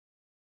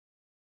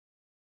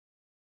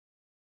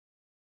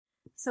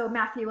So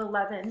Matthew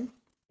 11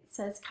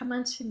 says, "Come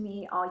unto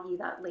me, all ye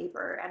that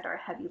labor and are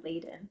heavy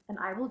laden, and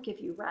I will give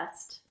you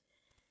rest.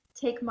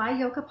 Take my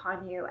yoke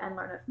upon you and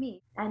learn of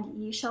me, and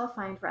ye shall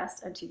find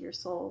rest unto your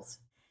souls."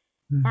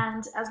 Mm.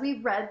 And as we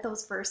read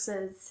those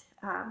verses,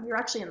 we were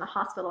actually in the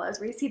hospital. I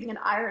was receiving an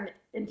iron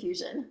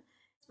infusion.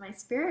 My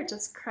spirit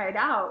just cried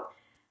out,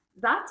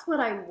 that's what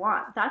I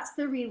want. That's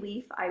the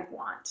relief I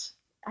want.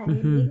 I mean,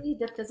 Mm-hmm. maybe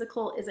the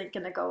physical isn't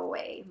going to go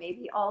away.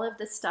 Maybe all of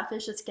this stuff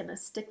is just going to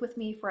stick with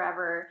me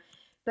forever.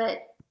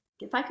 But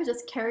if I could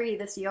just carry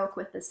this yoke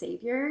with the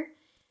Savior,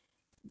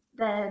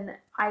 then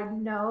I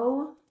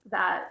know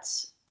that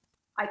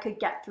I could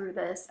get through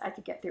this. I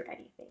could get through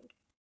anything.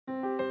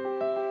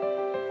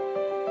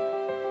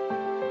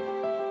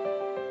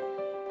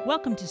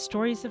 Welcome to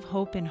Stories of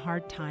Hope in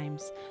Hard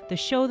Times, the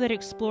show that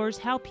explores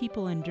how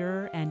people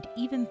endure and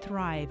even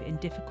thrive in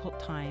difficult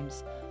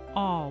times,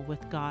 all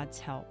with God's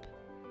help.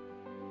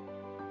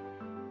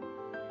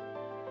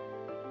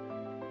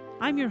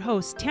 I'm your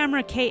host,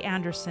 Tamara K.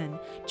 Anderson.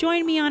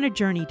 Join me on a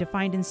journey to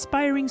find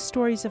inspiring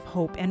stories of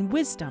hope and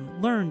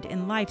wisdom learned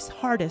in life's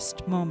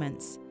hardest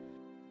moments.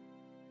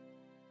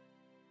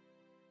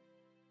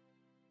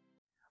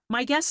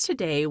 My guest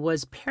today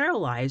was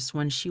paralyzed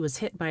when she was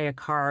hit by a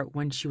car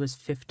when she was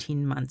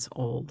 15 months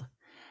old.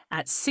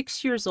 At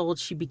 6 years old,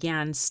 she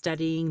began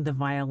studying the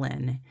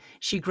violin.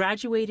 She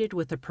graduated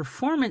with a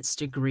performance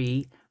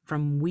degree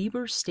from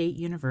Weber State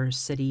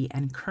University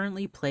and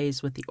currently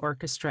plays with the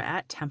orchestra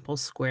at Temple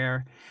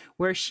Square,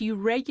 where she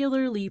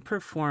regularly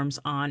performs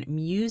on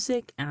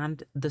music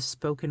and the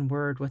spoken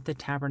word with the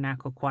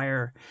Tabernacle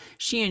Choir.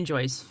 She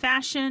enjoys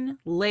fashion,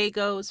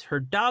 Legos,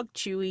 her dog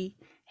Chewy,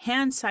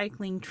 hand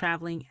cycling,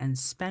 traveling, and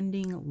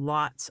spending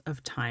lots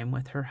of time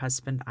with her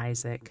husband,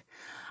 Isaac.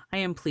 I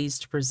am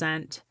pleased to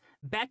present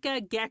Becca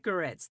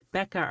Geckeritz.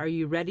 Becca, are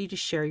you ready to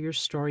share your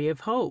story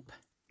of hope?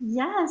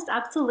 Yes,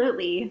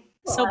 absolutely.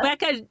 So, Well,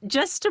 Becca,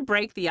 just to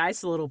break the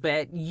ice a little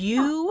bit,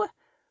 you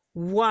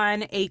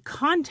won a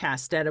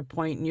contest at a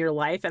point in your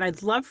life, and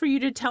I'd love for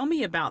you to tell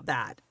me about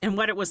that and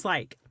what it was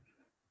like.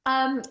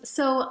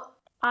 so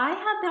I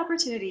had the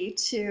opportunity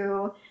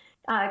to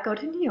go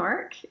to New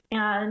York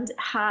and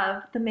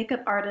have the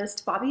makeup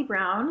artist Bobbi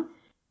Brown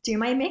do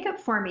my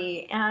makeup for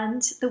me.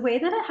 And the way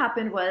that it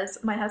happened was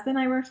my husband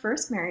and I were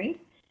first married,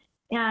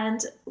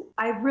 and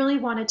I really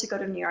wanted to go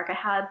to New York. I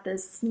had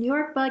this New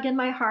York bug in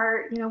my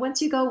heart. You know,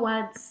 once you go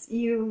once,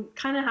 you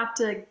kind of have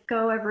to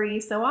go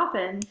every so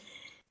often.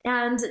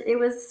 And it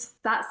was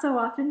that so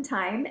often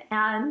time,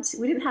 and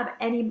we didn't have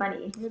any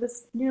money. We were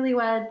just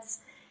newlyweds.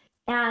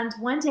 And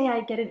one day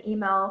I get an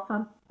email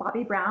from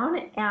Bobbi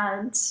Brown,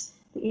 and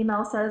the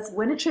email says,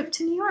 "Win a trip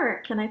to New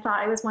York." And I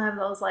thought it was one of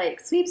those like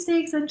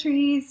sweepstakes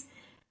entries,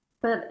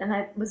 and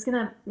I was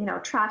gonna,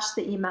 trash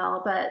the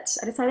email, but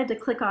I decided to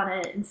click on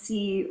it and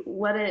see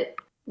what it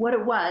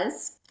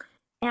was.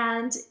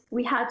 And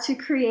we had to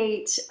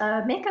create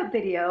a makeup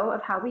video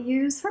of how we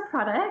use her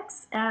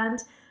products. And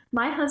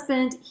my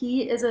husband,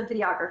 he is a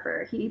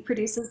videographer. He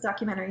produces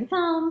documentary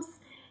films.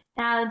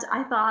 And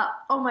I thought,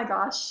 oh my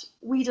gosh,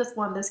 we just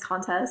won this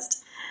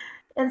contest.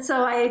 And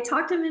so I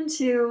talked him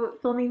into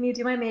filming me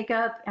do my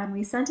makeup, and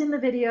we sent in the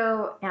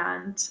video,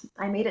 and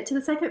I made it to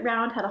the second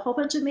round, had a whole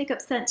bunch of makeup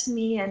sent to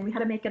me, and we had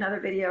to make another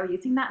video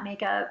using that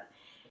makeup.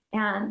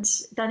 And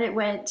then it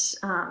went,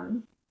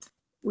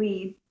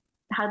 we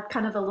had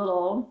kind of a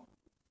little,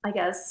 I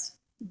guess,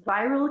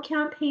 viral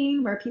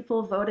campaign where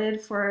people voted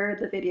for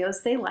the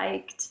videos they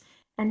liked,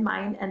 and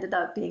mine ended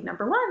up being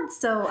number one.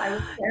 So I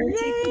was guaranteed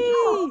to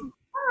Yay! go.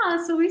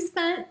 So we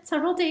spent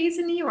several days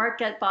in New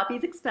York at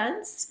Bobbi's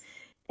expense,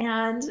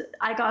 and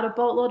I got a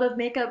boatload of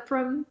makeup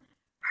from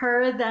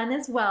her then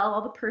as well,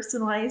 all the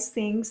personalized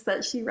things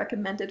that she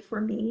recommended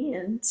for me.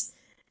 And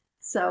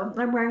so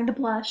I'm wearing the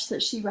blush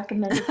that she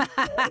recommended.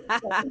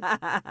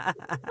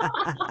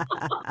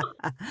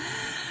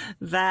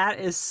 That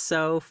is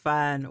so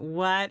fun.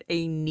 What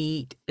a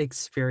neat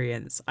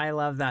experience. I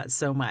love that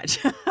so much.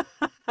 It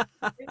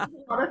was a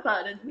lot of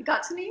fun, and we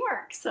got to New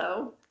York.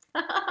 So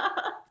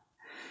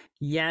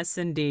Yes,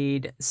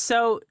 indeed.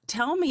 So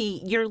tell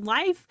me, your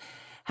life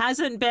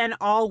hasn't been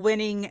all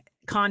winning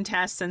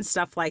contests and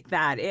stuff like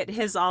that. It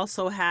has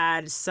also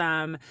had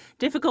some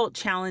difficult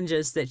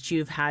challenges that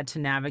you've had to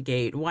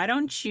navigate. Why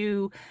don't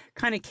you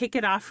kind of kick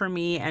it off for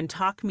me and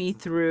talk me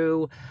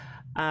through?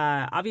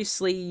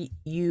 Obviously,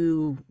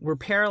 you were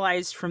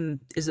paralyzed from,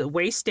 is it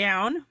waist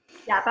down?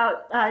 yeah,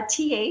 about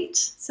T8.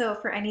 So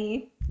for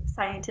any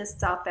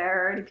scientists out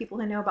there or any people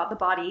who know about the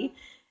body,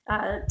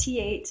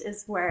 T8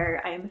 is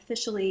where I am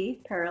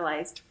officially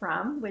paralyzed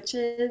from, which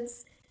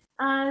is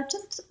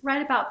just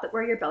right about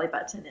where your belly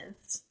button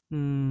is.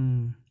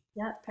 Hmm.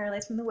 Yeah,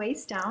 paralyzed from the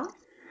waist down.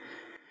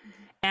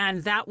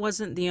 And that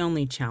wasn't the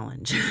only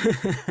challenge.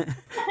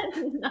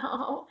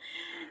 No,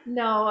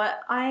 no.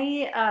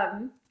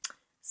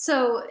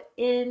 So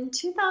in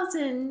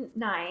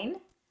 2009,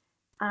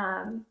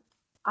 um,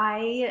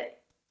 I,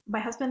 my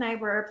husband and I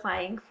were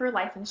applying for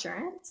life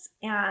insurance,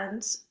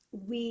 and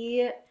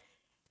we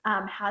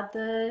had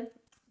the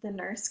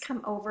nurse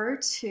come over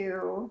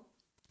to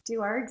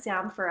do our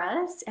exam for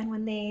us. And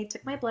when they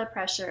took my blood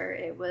pressure,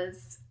 it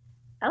was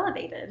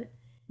elevated.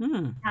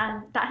 Hmm.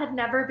 And that had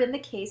never been the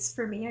case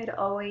for me. I'd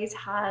always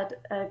had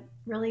a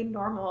really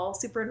normal,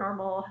 super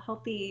normal,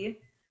 healthy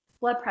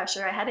blood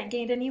pressure. I hadn't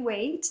gained any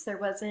weight. There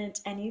wasn't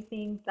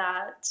anything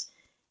that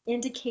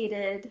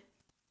indicated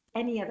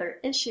any other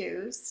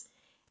issues.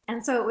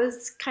 And so it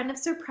was kind of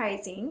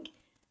surprising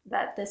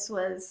that this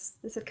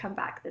had come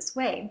back this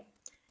way.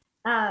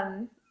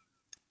 Um,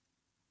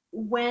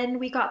 when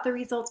we got the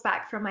results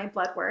back from my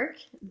blood work,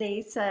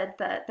 they said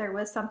that it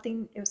was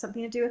something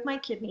to do with my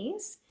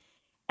kidneys.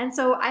 And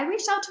so I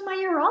reached out to my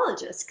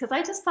urologist because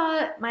I just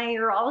thought my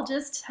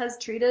urologist has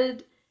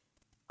treated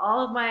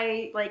all of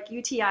my like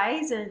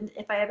UTIs, and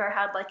if I ever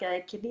had like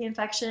a kidney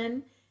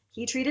infection,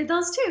 he treated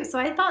those too. So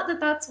I thought that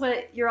that's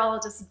what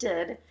urologists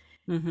did.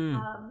 Mm-hmm.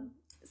 Um,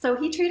 so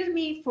he treated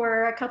me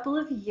for a couple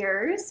of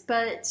years,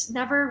 but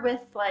never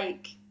with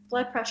like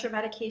blood pressure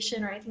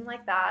medication or anything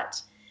like that.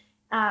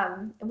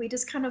 And we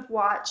just kind of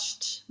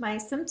watched my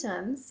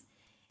symptoms.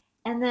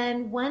 And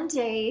then one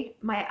day,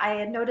 I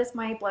had noticed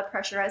my blood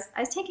pressure. I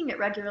was taking it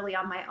regularly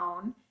on my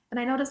own, and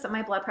I noticed that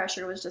my blood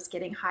pressure was just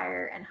getting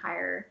higher and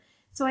higher.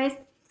 So I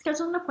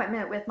scheduled an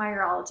appointment with my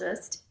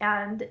urologist,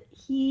 and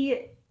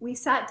we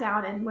sat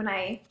down. And when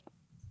I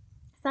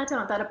sat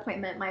down at that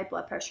appointment, my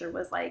blood pressure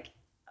was like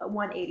a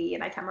 180,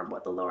 and I can't remember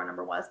what the lower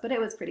number was, but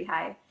it was pretty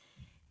high.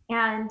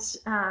 And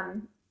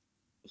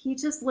he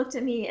just looked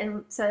at me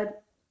and said,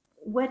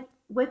 "What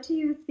do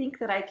you think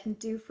that I can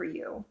do for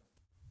you?"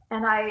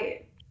 And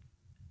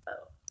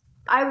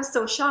I was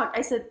so shocked.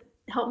 I said,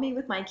 "Help me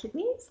with my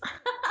kidneys?"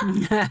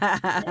 That's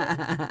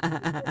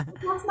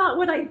not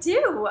what I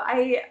do.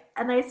 I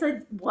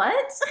said,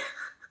 "What?"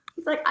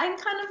 He's like, "I'm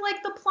kind of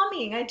like the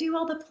plumbing. I do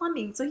all the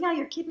plumbing. So yeah,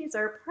 your kidneys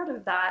are a part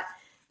of that,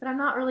 but I'm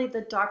not really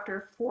the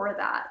doctor for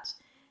that."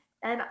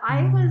 And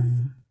I was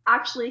Mm-hmm.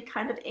 actually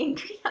kind of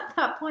angry at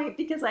that point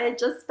because I had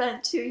just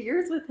spent 2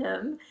 years with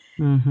him,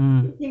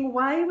 thinking,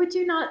 "Why would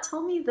you not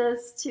tell me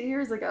this 2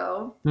 years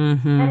ago?"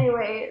 Mm-hmm.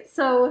 Anyway,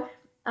 so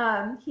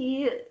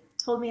he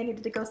told me I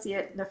needed to go see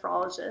a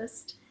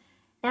nephrologist.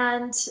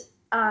 And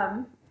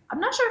I'm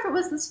not sure if it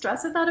was the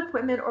stress of that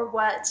appointment or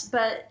what,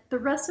 but the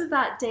rest of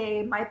that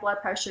day, my blood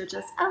pressure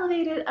just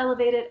elevated,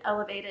 elevated,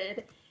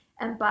 elevated.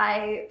 And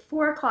by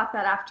 4 o'clock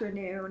that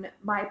afternoon,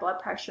 my blood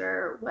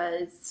pressure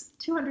was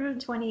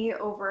 220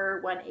 over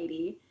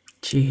 180.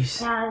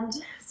 Jeez. And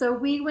so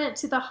we went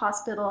to the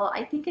hospital.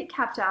 I think it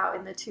capped out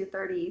in the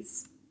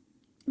 230s,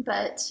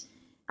 but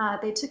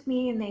they took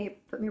me and they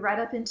put me right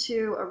up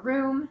into a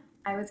room.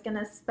 I was going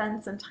to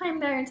spend some time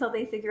there until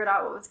they figured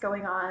out what was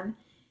going on.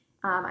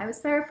 I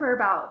was there for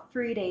about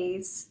 3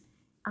 days.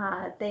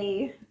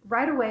 They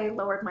right away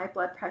lowered my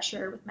blood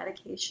pressure with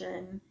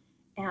medication.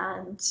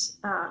 And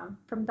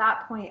from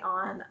that point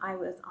on, I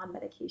was on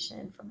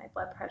medication for my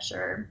blood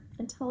pressure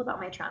until about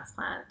my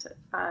transplant.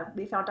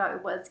 We found out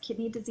it was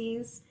kidney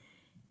disease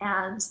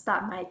and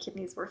that my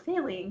kidneys were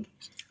failing.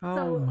 Oh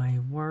So my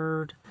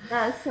word.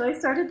 so I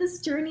started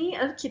this journey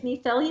of kidney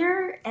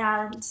failure,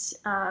 and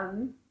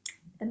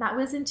that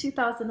was in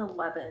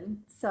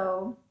 2011.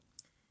 So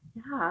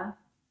yeah,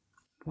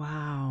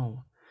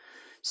 Wow.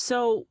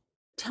 So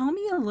tell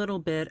me a little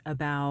bit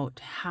about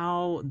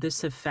how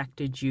this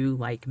affected you,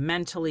 like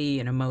mentally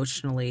and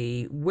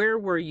emotionally. Where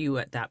were you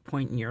at that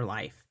point in your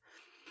life?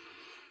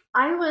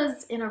 I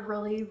was in a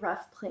really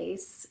rough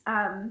place.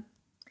 I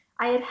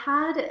had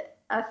had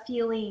a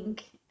feeling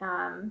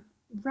um,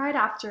 right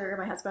after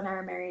my husband and I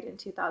were married in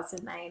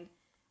 2009.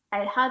 I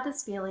had had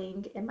this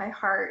feeling in my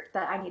heart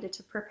that I needed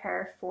to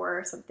prepare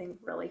for something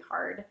really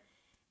hard.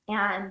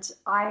 And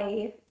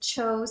I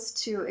chose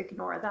to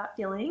ignore that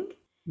feeling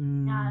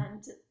Mm,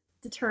 and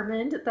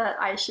determined that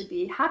I should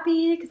be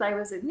happy because I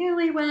was a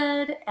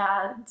newlywed,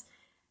 and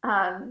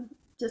um,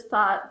 just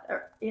thought,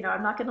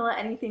 I'm not going to let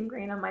anything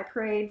rain on my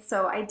parade.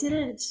 So I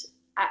did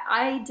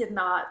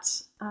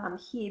not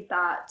heed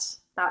that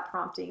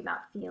prompting,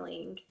 that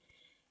feeling,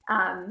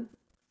 um,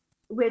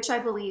 which I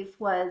believe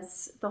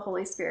was the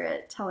Holy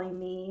Spirit telling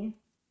me,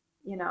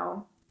 you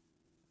know,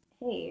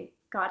 hey,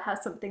 God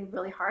has something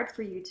really hard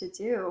for you to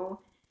do,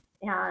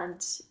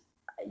 and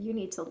you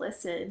need to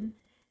listen.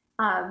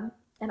 Um,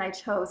 and I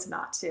chose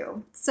not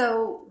to.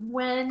 So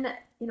when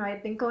I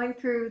had been going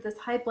through this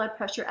high blood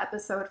pressure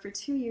episode for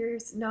 2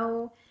 years,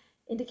 no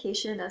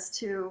indication as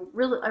to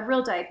a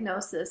real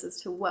diagnosis as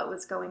to what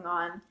was going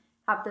on.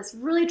 Have this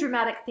really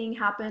dramatic thing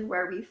happen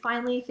where we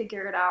finally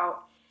figure it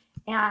out,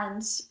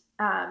 and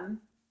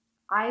um,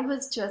 I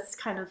was just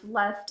kind of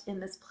left in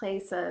this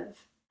place of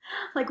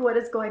like what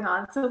is going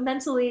on. So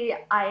mentally,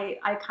 I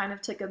kind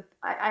of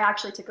I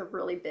actually took a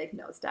really big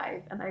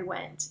nosedive, and I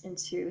went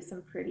into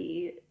some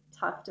pretty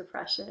tough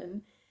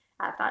depression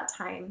at that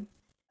time.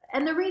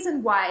 And the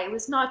reason why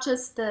was not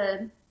just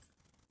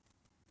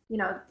you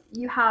know,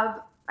 you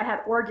have I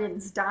had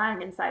organs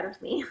dying inside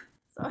of me.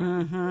 So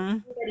mm-hmm.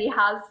 everybody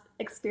has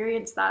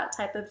experienced that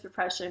type of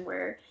depression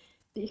where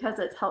because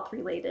it's health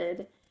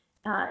related,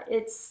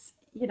 it's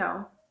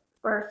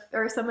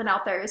or someone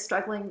out there is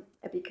struggling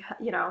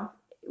because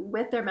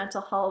with their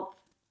mental health,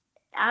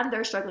 and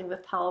they're struggling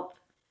with help,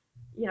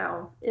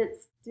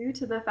 it's due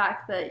to the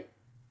fact that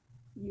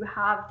you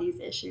have these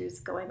issues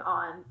going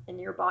on and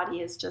your body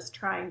is just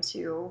trying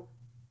to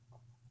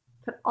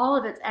put all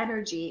of its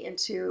energy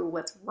into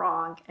what's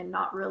wrong and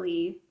not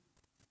really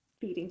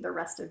feeding the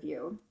rest of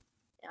you,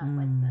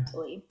 like Mm,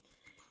 mentally.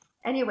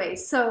 Anyway,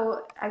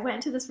 so I went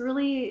into this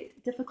really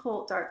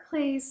difficult, dark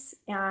place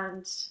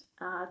and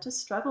just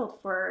struggled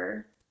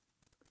for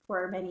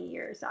many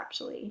years,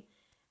 actually.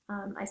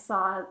 I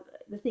saw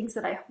the things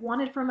that I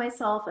wanted for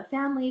myself: a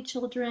family,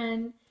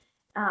 children.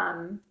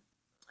 Um,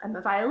 I'm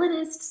a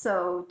violinist,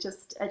 so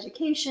just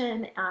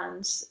education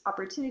and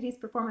opportunities,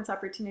 performance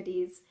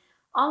opportunities,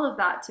 all of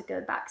that took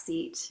a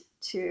backseat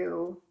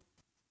to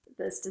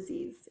this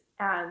disease.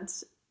 And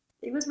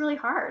it was really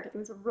hard. It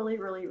was a really,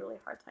 really, really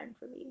hard time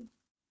for me.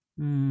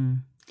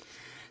 mm.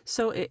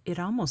 So it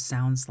almost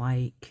sounds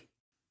like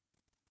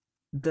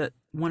the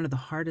one of the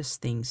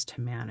hardest things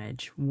to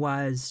manage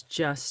was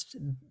just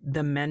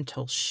the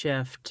mental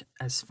shift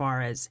as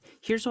far as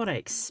here's what I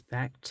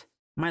expect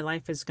my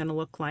life is going to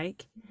look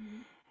like.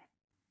 Mhm.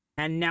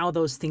 And now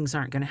those things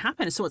aren't going to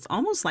happen. So it's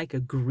almost like a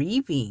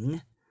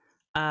grieving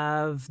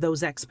of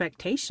those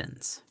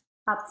expectations.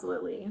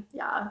 Absolutely.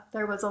 Yeah.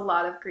 There was a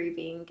lot of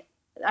grieving.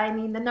 I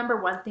mean, the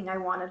number one thing I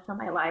wanted for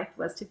my life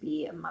was to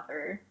be a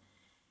mother.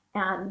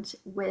 And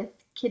with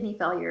kidney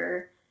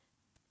failure,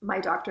 my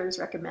doctors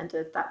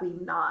recommended that we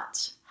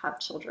not have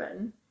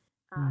children,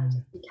 Mm,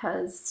 just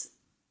because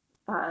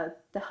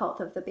the health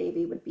of the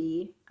baby would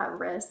be at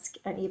risk.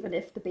 And even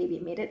if the baby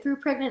made it through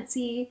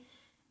pregnancy,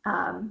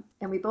 and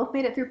we both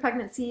made it through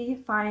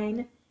pregnancy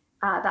fine,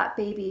 that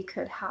baby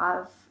could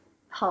have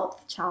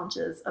health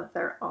challenges of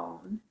their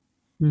own.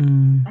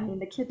 mm, I mean,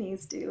 the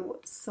kidneys do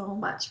so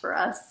much for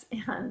us,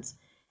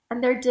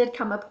 and there did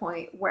come a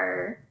point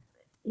where,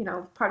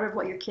 part of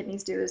what your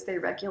kidneys do is they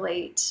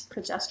regulate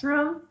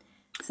progesterone.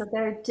 So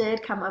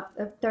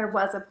there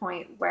was a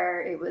point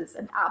where it was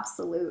an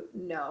absolute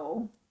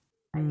no.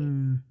 I mean,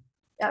 mm,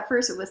 at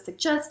first it was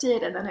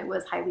suggested, and then it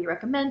was highly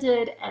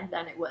recommended, and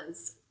then it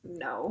was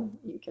no,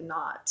 you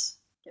cannot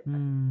get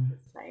pregnant at mm.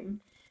 this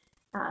time,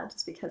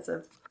 just because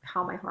of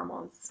how my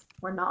hormones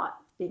were not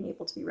being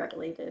able to be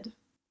regulated.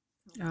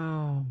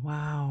 Oh,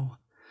 wow.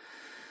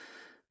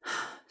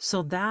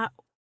 So that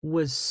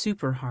was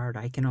super hard,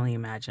 I can only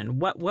imagine.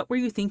 What were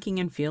you thinking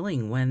and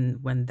feeling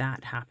when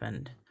that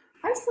happened?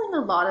 I was feeling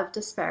a lot of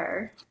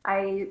despair.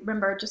 I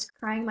remember just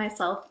crying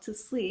myself to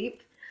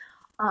sleep,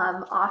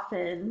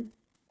 often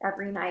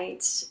every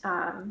night,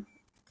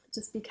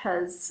 just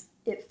because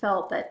it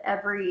felt that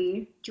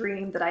every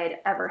dream that I had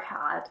ever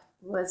had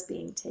was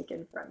being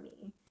taken from me.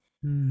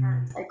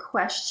 And Mm, I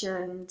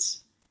questioned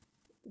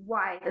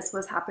why this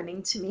was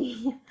happening to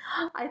me.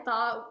 I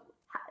thought,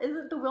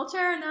 isn't the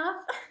wheelchair enough?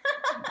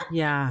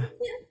 yeah.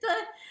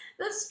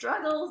 the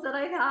struggles that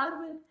I've had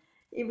with,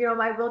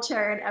 my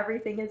wheelchair and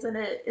everything, isn't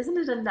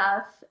it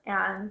enough?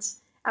 And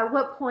at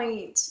what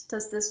point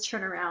does this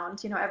turn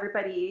around?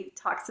 Everybody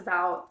talks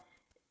about,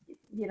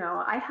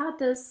 I had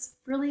this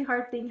really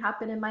hard thing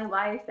happen in my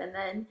life, and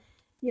then,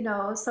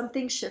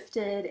 something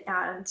shifted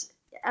and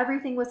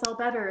everything was all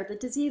better. The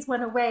disease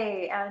went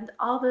away, and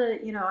all the,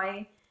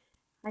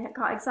 I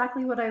got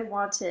exactly what I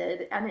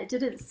wanted, and it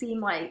didn't seem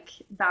like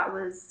that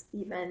was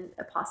even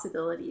a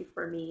possibility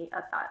for me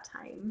at that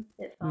time.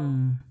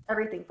 Mm,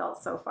 Everything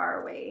felt so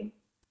far away.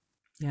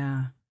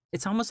 yeah.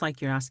 It's almost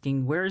like you're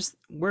asking, where's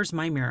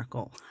my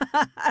miracle?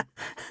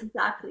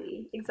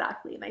 Exactly,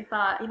 exactly. And I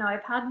thought,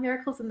 I've had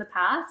miracles in the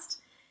past.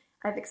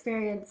 I've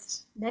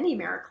experienced many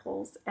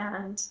miracles,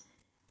 and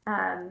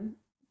um,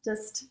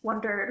 just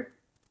wondered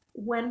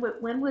when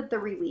would the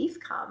relief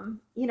come?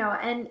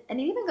 And it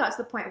even got to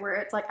the point where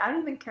it's like I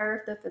don't even care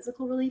if the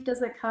physical relief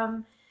doesn't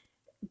come.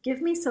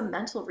 Give me some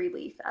mental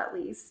relief at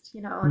least,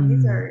 and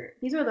these Mm, are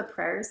these are the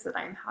prayers that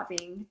I'm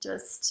having,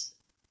 just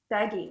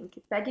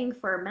begging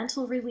for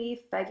mental relief,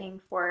 begging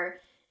for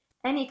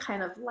any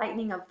kind of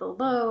lightening of the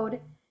load,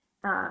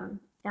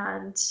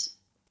 and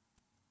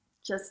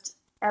just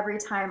every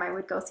time I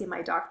would go see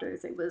my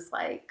doctors, it was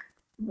like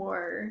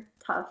more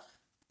tough,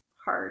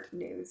 hard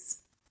news.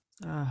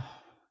 oh,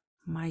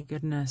 my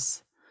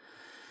goodness.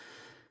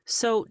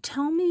 So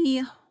tell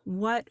me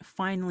what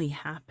finally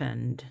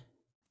happened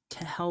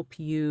to help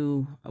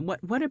you.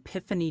 What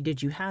epiphany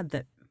did you had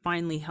that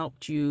finally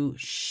helped you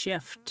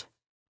shift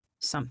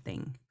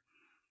something?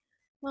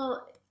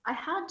 Well, I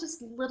had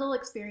just little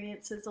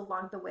experiences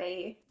along the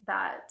way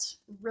that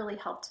really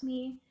helped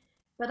me,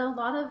 but a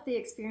lot of the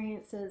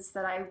experiences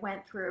that I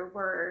went through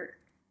were,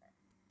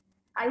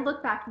 I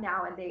look back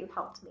now and they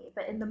helped me,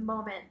 but in the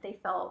moment they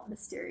felt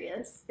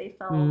mysterious. They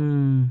felt,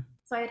 Mm,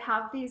 so I'd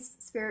have these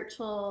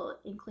spiritual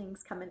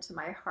inklings come into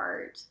my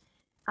heart.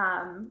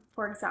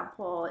 For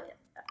example,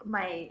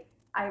 my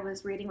I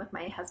was reading with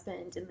my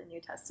husband in the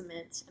New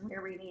Testament, and we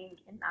were reading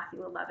in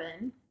Matthew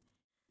 11.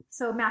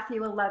 So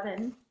Matthew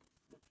 11,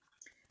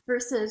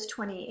 verses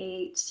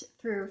 28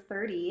 through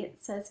 30, it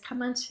says,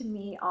 "Come unto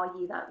me, all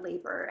ye that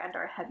labor and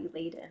are heavy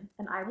laden,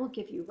 and I will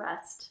give you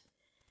rest.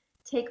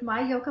 Take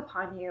my yoke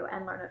upon you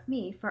and learn of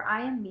me, for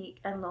I am meek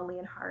and lowly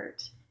in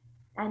heart,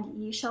 and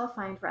ye shall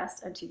find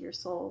rest unto your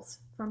souls.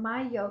 For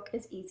my yoke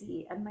is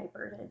easy and my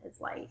burden is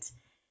light.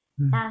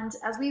 Mm. And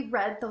as we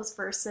read those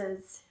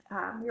verses,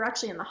 we were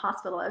actually in the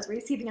hospital. I was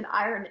receiving an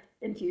iron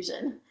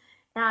infusion,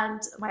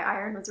 and my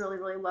iron was really,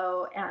 really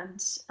low.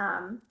 And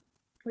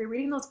we were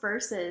reading those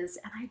verses,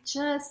 and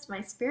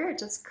my spirit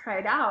just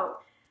cried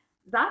out,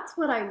 that's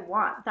what I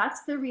want.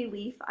 That's the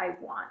relief I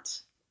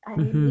want. I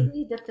mean, Hmm.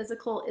 maybe the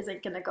physical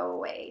isn't going to go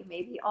away.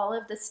 Maybe all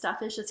of this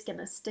stuff is just going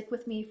to stick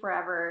with me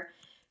forever.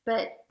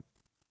 But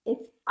if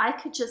I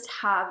could just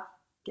have,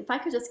 if I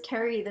could just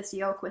carry this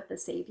yoke with the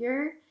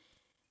Savior,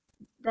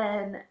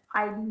 then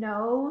I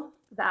know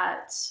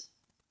that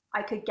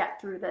I could get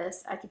through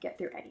this. I could get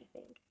through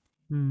anything.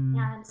 Mm.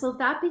 And so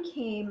that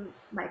became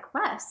my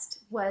quest,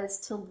 was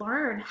to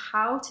learn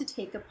how to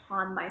take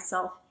upon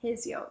myself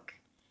his yoke,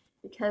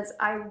 because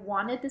I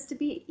wanted this to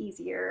be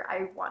easier.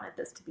 I wanted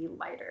this to be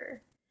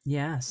lighter.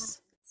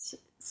 Yes.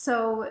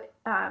 So,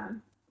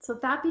 so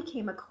that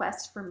became a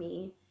quest for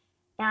me.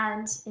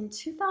 And in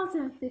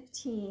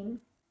 2015,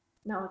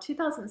 no,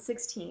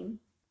 2016,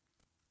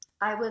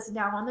 I was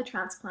now on the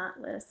transplant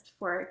list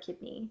for a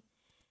kidney.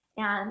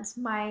 And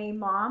my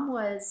mom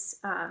was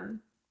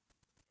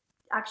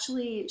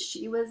actually,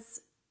 she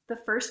was the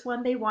first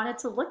one they wanted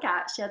to look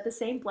at. She had the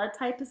same blood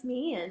type as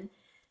me. And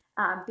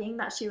being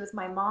that she was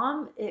my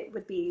mom, it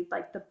would be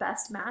like the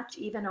best match,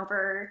 even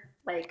over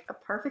like a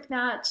perfect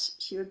match.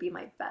 She would be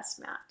my best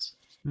match.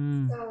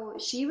 Mm. So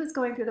she was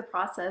going through the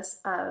process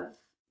of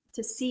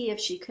to see if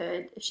she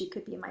could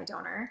be my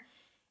donor,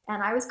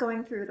 and I was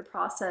going through the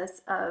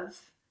process of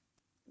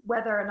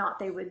whether or not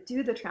they would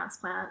do the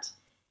transplant.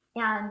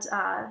 And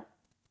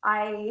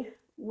I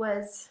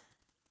was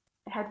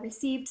had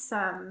received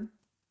some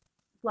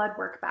blood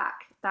work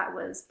back that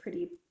was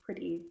pretty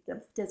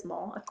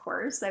dismal. Of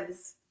course, I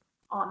was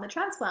on the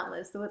transplant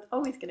list, so it's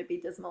always going to be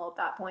dismal at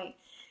that point.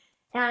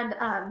 And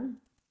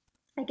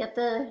I get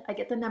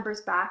the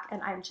numbers back,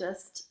 and I'm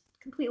just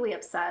completely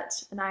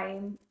upset, and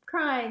I'm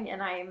crying,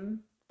 and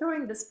I'm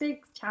throwing this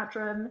big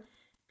tantrum,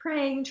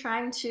 praying,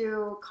 trying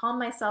to calm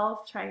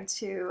myself, trying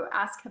to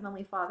ask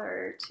Heavenly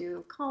Father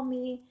to calm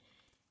me.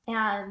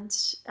 And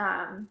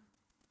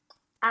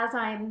as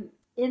I'm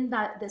in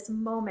this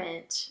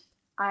moment,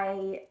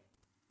 I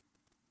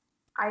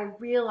I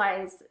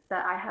realize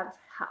that I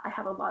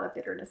have a lot of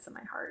bitterness in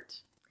my heart,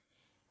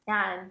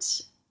 and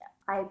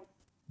I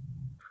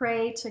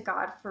pray to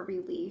God for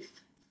relief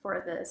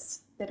for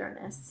this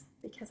bitterness,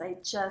 because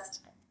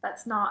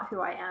that's not who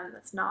I am.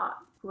 That's not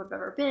who I've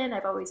ever been.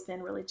 I've always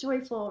been really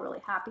joyful,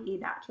 really happy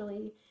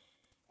naturally.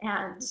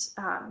 And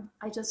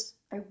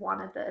I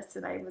wanted this,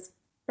 and I was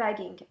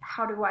begging,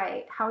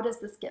 how does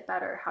this get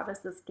better? How does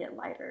this get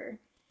lighter?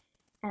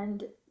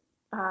 And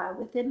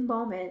within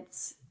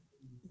moments,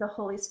 the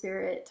Holy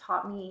Spirit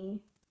taught me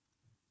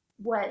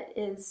what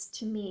is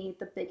to me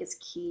the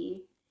biggest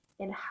key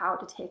in how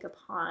to take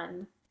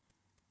upon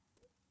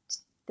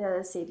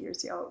the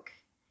Savior's yoke,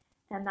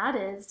 and that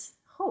is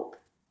hope.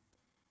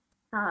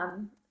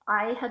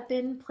 I had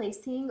been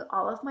placing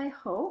all of my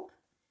hope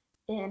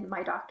in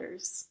my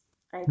doctors.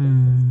 I had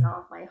been placing Mm.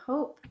 all of my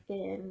hope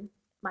in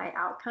my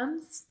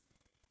outcomes,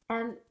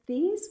 and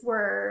these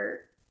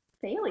were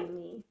failing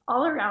me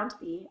all around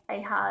me.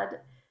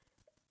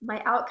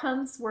 My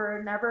outcomes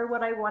were never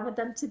what I wanted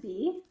them to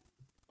be.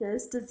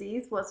 This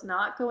disease was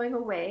not going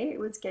away, it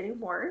was getting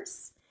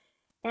worse.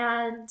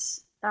 And,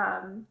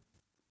 um,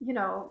 you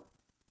know,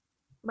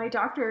 my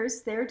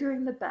doctors, they're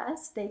doing the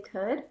best they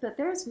could, but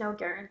there's no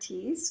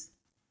guarantees.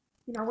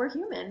 You know, we're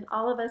human.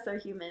 All of us are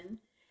human.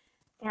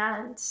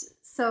 And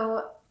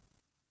so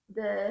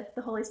the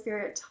Holy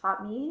Spirit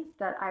taught me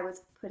that I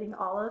was putting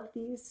all of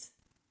these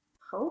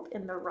hope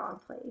in the wrong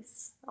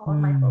place. All of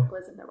my Mm. hope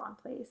was in the wrong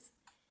place.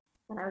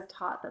 And I was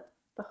taught that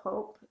the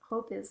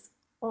hope is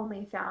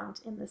only found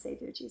in the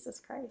Savior Jesus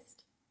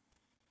Christ.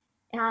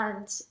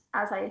 And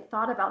as I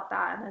thought about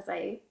that and as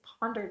I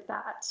pondered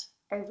that,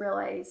 I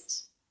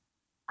realized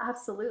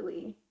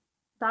absolutely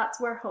that's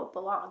where hope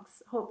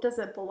belongs. Hope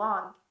doesn't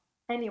belong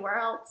anywhere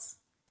else,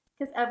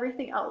 because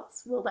everything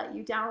else will let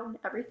you down,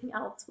 everything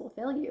else will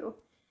fail you.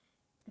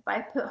 If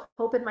I put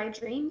hope in my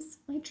dreams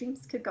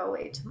could go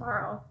away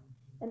tomorrow.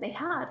 And they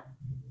had.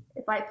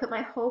 If I put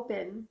my hope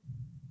in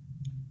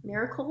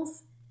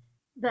miracles,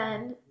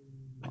 then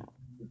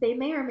they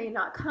may or may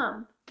not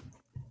come.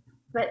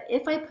 But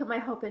if I put my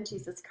hope in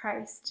Jesus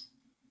Christ,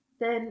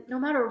 then no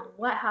matter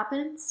what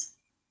happens,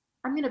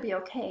 I'm going to be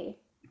okay.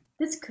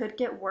 This could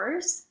get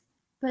worse,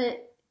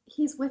 but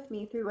He's with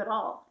me through it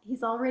all.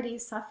 He's already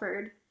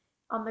suffered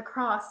on the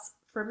cross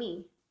for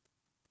me.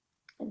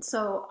 And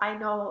so I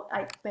know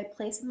by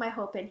placing my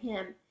hope in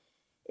Him,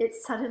 it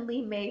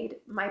suddenly made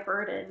my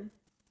burden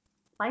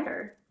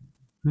lighter.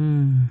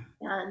 Mm.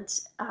 And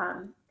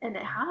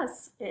it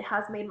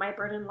has made my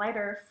burden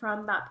lighter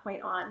from that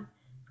point on,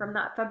 from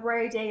that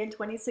February day in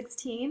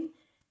 2016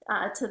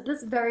 to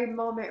this very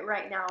moment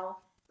right now.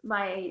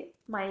 My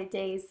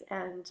days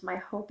and my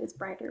hope is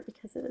brighter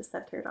because it is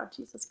centered on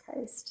Jesus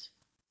Christ.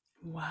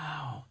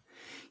 Wow.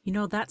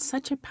 That's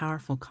such a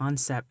powerful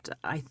concept.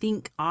 I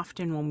think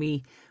often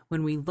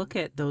when we look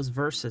at those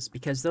verses,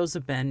 because those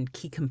have been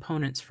key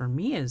components for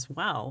me as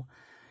well,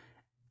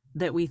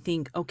 that we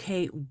think,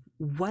 okay,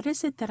 what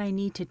is it that I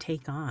need to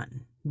take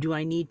on? Do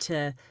I need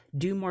to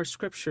do more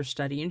scripture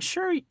study? And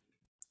sure,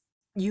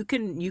 you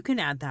can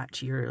add that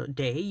to your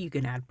day. You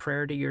can add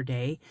prayer to your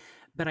day.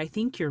 But I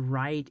think you're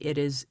right. It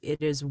is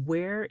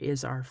where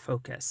is our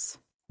focus?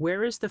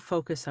 Where is the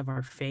focus of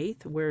our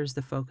faith? Where is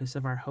the focus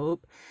of our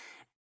hope?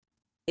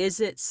 Is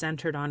it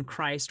centered on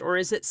Christ, or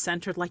is it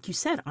centered, like you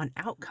said, on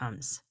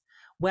outcomes?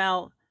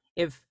 Well,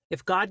 if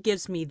God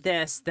gives me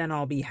this, then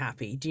I'll be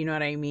happy. Do you know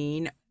what I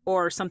mean?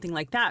 Or something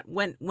like that.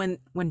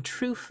 When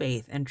true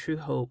faith and true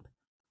hope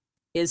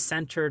is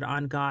centered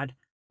on God,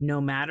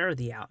 no matter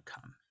the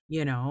outcome,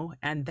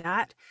 and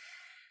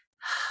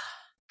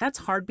that's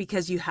hard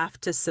because you have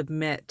to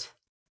submit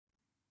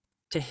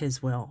to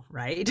his will,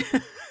 right?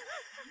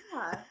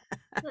 Yeah.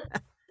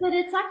 But,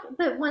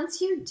 but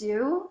once you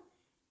do,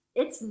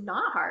 it's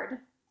not hard.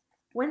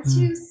 Once Mm,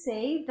 you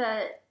say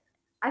that,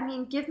 I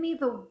mean, give me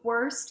the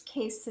worst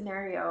case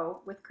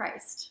scenario with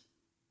Christ.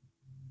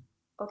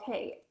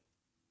 Okay,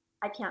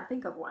 I can't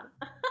think of one.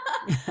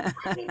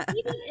 I mean,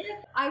 even if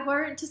I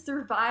weren't to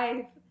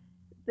survive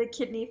the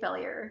kidney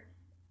failure,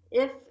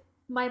 if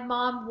my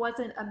mom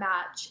wasn't a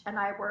match and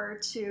I were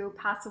to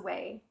pass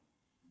away,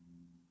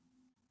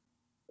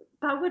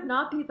 that would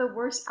not be the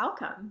worst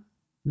outcome.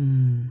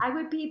 mm, I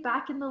would be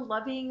back in the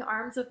loving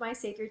arms of my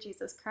Savior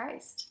Jesus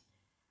Christ.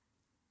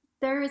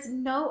 There is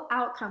no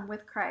outcome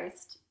with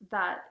Christ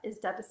that is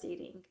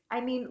devastating.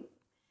 I mean,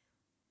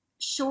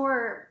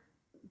 sure,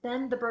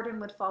 then the burden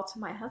would fall to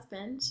my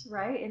husband,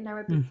 right? And there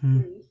would be hmm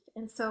grief.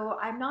 And so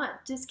I'm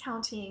not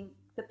discounting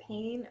the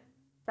pain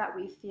that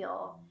we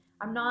feel.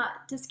 I'm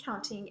not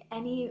discounting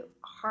any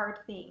hard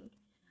thing.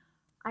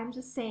 I'm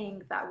just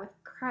saying that with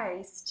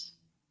Christ,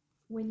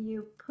 when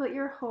you put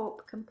your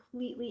hope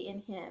completely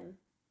in Him,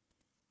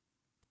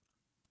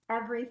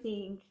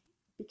 everything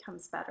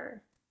becomes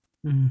better.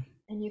 mm,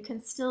 And you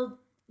can still,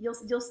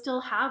 you'll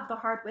still have the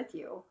hard with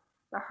you.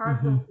 The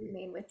hard hmm will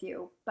remain with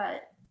you,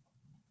 but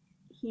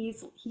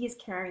he's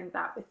carrying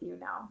that with you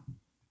now.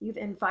 You've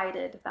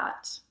invited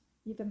that.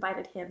 You've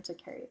invited him to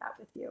carry that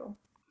with you.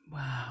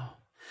 Wow.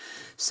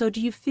 So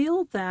do you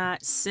feel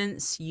that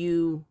since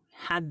you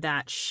had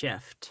that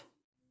shift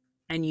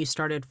and you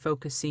started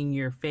focusing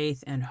your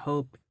faith and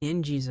hope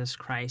in Jesus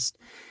Christ,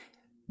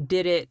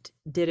 did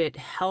it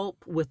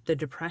help with the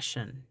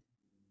depression?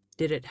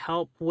 Did it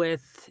help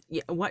with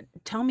what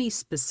tell me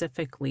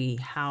specifically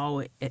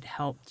how it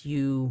helped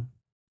you,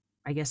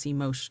 I guess,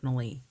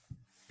 emotionally?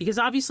 Because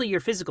obviously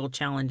your physical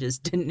challenges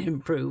didn't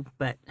improve,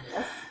 but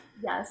Yes,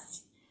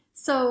 yes.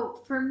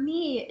 So for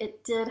me,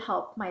 it did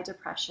help my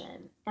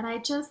depression. And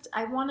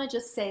I want to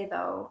just say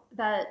though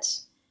that,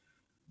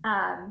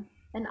 and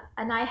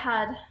I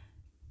had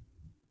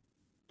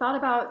thought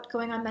about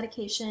going on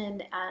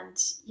medication and,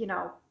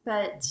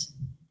 but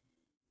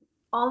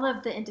all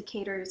of the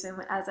indicators,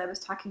 and as I was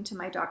talking to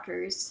my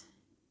doctors,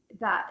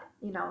 that,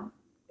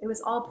 it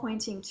was all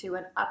pointing to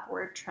an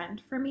upward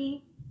trend for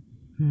me.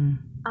 mm,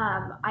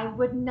 I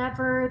would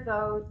never,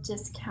 though,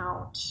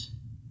 discount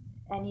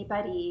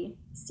anybody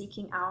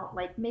seeking out,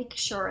 like, make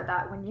sure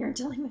that when you're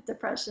dealing with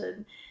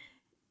depression,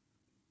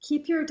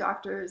 keep your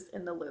doctors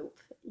in the loop.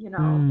 Make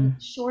mm,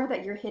 sure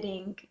that you're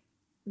hitting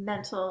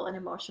mental and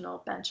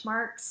emotional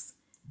benchmarks,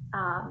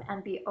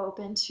 and be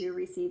open to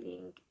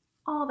receiving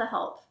all the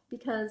help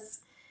because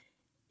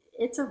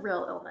it's a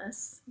real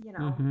illness.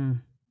 mm-hmm,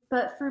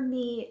 But for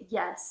me,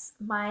 yes,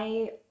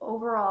 my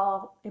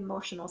overall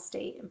emotional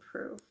state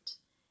improved.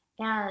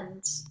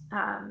 And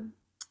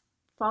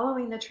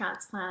following the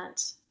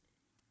transplant,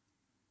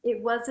 it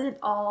wasn't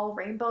all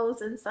rainbows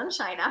and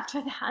sunshine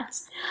after that.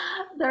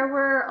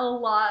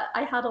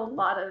 I had a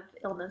lot of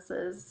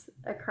illnesses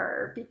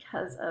occur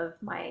because of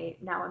my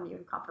now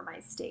immune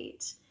compromised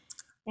state.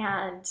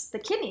 And the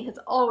kidney has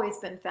always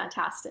been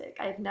fantastic.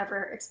 I've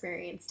never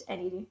experienced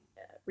any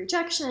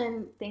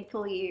rejection,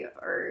 thankfully,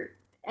 or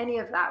any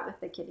of that with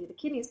the kidney. The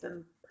kidney's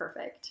been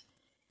perfect.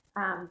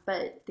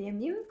 But the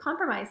immune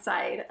compromised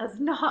side has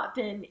not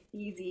been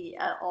easy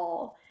at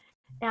all.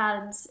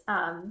 And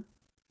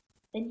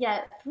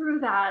yet through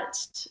that,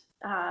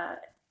 uh,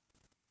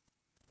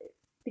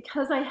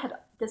 because I had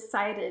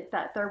decided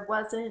that there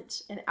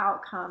wasn't an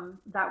outcome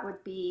that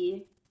would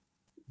be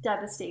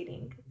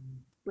devastating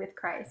with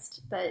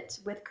Christ, that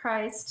with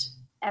Christ,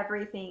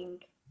 everything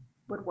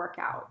would work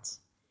out.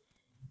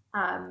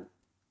 Um,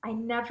 I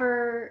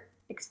never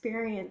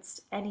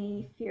experienced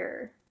any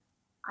fear.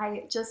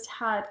 I just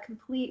had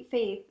complete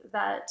faith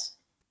that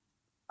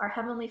our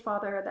Heavenly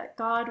Father, that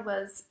God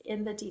was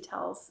in the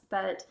details,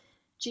 that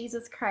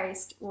Jesus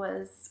Christ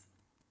was,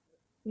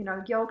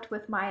 yoked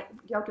with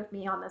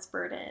me on this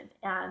burden,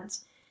 and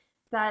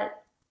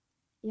that,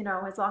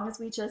 as long as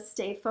we just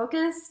stay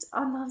focused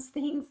on those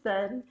things,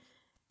 then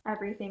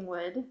everything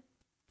would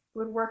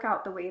work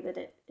out the way that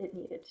it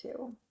needed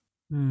to.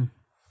 mm.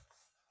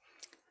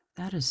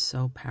 That is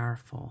so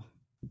powerful.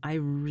 I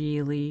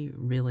really,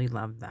 really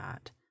love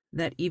that.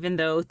 that even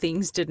though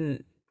things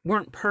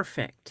weren't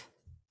perfect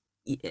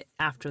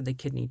after the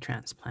kidney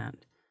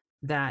transplant,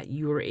 that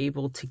you were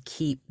able to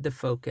keep the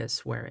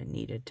focus where it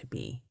needed to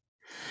be.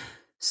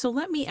 So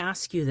let me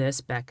ask you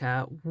this,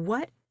 Becca.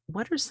 What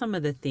are some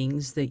of the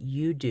things that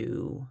you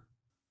do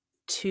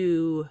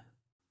to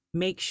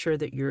make sure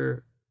that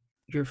your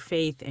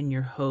faith and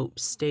your hope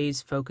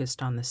stays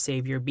focused on the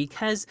Savior?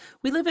 Because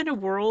we live in a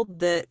world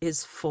that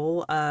is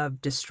full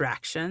of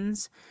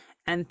distractions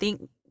and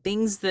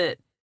things that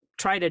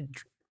try to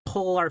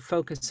pull our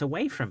focus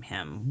away from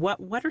him.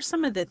 What are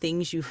some of the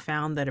things you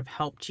found that have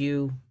helped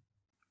you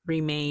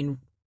remain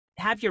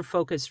have your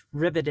focus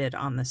riveted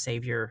on the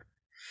Savior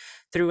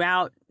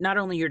throughout not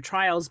only your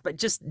trials but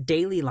just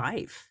daily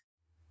life?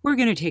 We're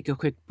going to take a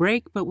quick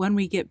break, but when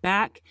we get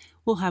back,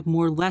 we'll have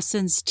more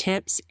lessons,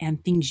 tips,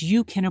 and things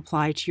you can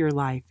apply to your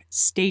life.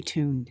 Stay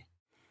tuned.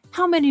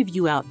 How many of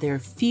you out there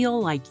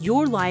feel like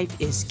your life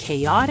is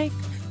chaotic,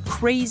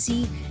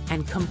 crazy,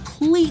 and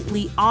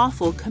completely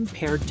awful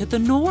compared to the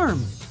norm?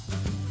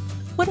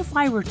 What if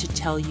I were to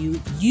tell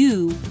you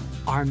you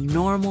are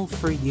normal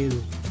for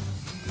you?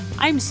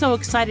 I'm so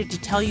excited to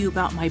tell you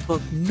about my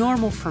book,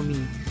 Normal for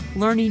Me,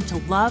 Learning to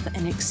Love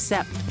and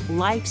Accept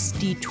Life's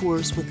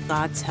Detours with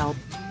God's Help.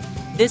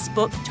 This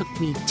book took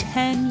me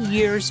 10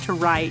 years to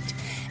write,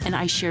 and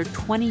I share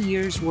 20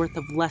 years worth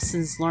of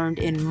lessons learned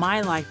in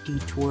my life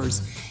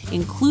detours,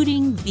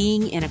 including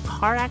being in a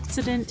car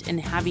accident and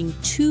having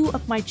 2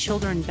 of my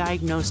children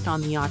diagnosed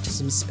on the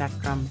autism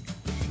spectrum.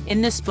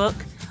 In this book,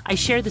 I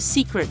share the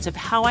secrets of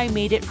how I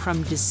made it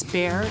from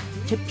despair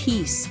to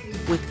peace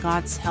with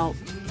God's help.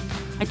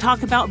 I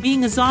talk about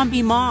being a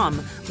zombie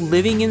mom,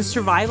 living in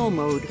survival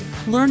mode,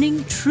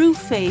 learning true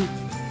faith,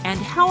 and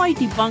how I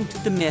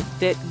debunked the myth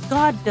that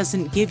God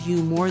doesn't give you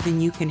more than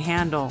you can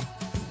handle.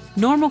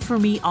 Normal for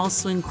Me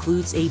also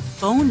includes a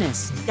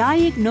bonus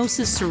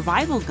diagnosis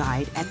survival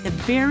guide at the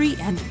very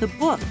end of the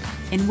book,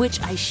 in which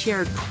I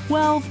share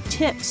 12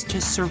 tips to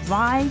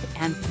survive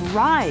and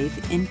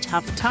thrive in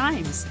tough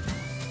times.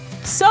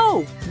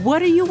 So,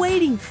 what are you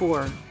waiting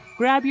for?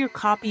 Grab your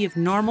copy of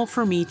Normal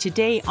for Me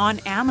today on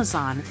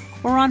Amazon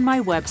or on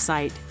my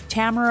website,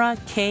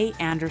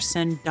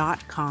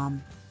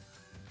 TamaraKAnderson.com.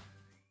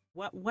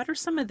 What are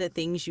some of the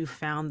things you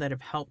found that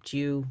have helped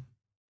you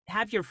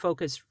have your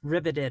focus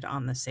riveted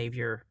on the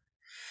Savior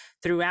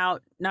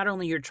throughout not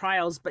only your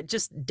trials, but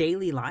just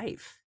daily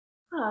life?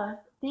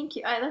 Thank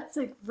you. That's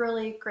a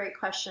really great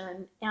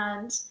question.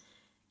 And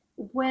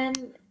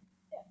when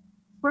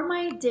for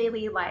my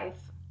daily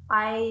life,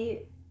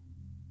 I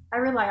I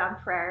rely on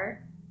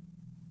prayer.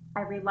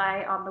 I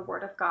rely on the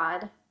Word of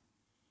God,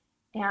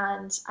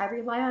 and I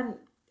rely on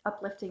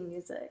uplifting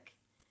music.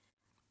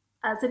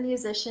 As a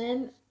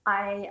musician,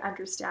 I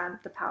understand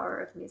the power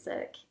of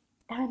music,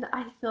 and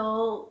I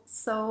feel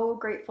so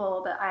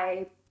grateful that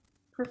I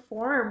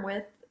perform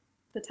with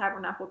the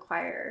Tabernacle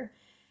Choir.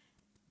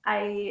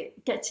 I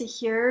get to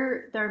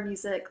hear their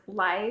music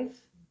live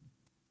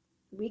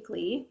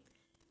weekly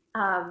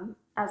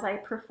as I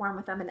perform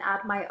with them and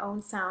add my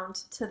own sound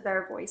to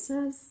their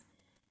voices,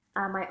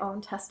 my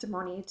own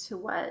testimony to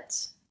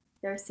what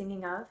they're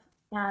singing of.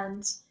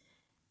 And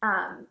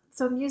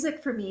so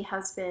music for me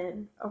has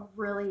been a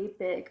really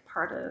big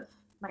part of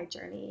my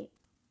journey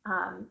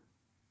um,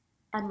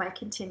 and my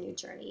continued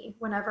journey.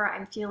 Whenever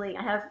I'm feeling,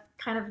 I have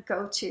kind of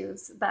go-to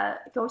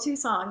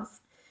songs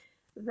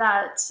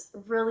that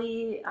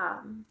really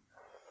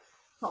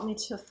help me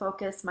to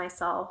focus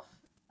myself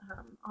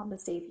on the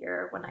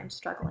Savior when I'm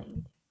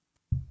struggling.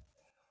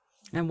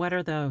 And what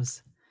are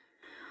those?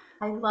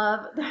 I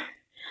love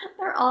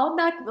they're all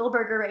Mac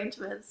Wilberg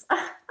arrangements, and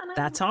I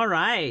That's all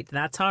right.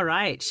 That's all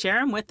right. Share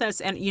them with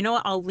us. And you know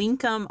what? I'll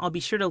link them. I'll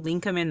be sure to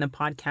link them in the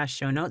podcast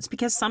show notes,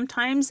 because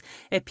sometimes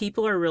if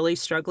people are really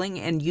struggling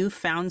and you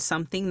found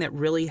something that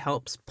really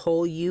helps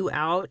pull you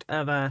out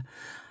of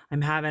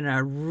I'm having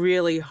a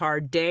really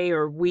hard day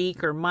or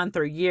week or month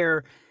or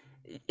year,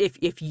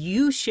 if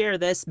you share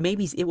this,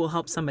 maybe it will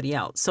help somebody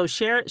else. So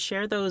share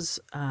those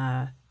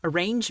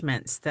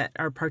arrangements that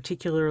are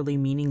particularly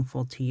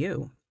meaningful to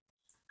you.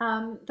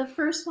 The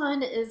first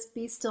one is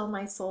 "Be Still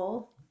My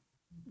Soul."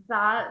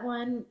 That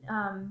one,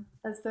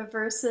 as the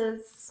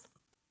verses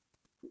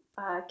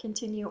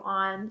continue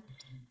on,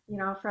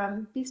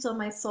 from "Be still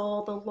my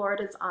soul, the Lord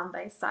is on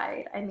thy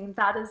side." I mean,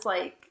 that is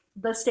like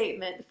the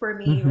statement for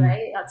me, Mm-hmm.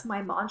 right? That's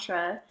my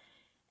mantra.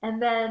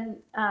 And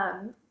then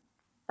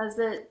as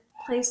it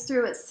plays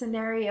through its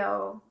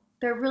scenario,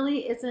 there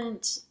really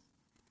isn't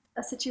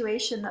a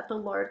situation that the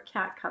Lord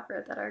can't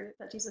cover,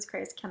 that Jesus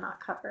Christ cannot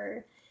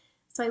cover.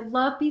 So I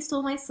love "Be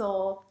Still My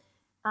Soul."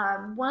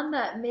 One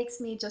that makes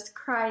me just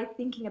cry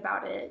thinking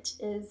about it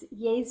is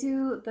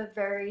 "Jesu, the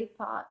very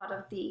thought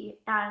of thee."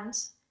 And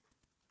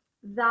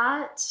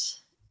that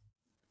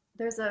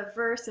there's a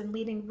verse, and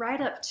leading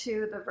right up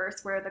to the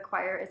verse where the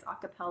choir is a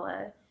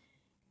cappella,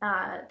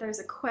 there's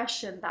a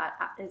question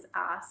that is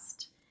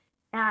asked.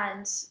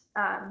 And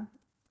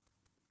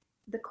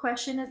the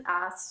question is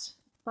asked,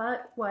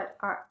 "But what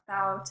art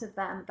thou to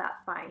them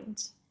that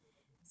find?"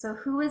 So,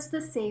 who is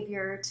the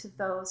Savior to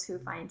those who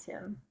find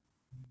him?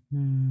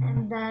 Mm.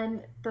 And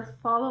then the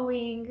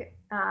following,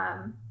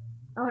 oh,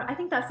 I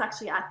think that's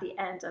actually at the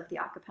end of the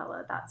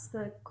acapella. That's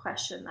the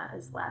question that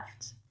is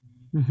left.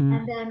 Hmm.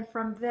 And then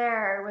from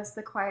there was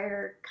the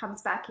choir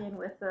comes back in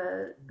with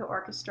the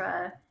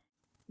orchestra.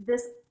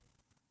 This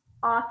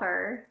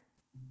author,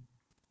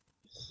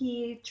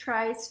 he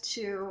tries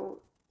to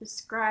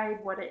describe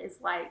what it is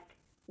like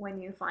when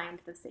you find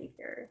the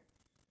Savior.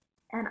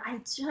 And I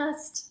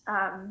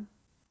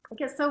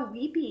get so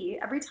weepy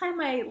every time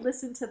I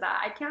listen to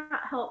that. I can't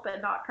help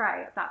but not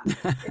cry at that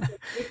moment. It just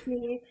makes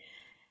me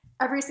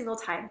every single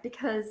time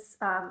because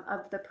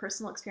of the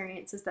personal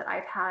experiences that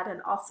I've had,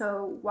 and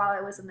also while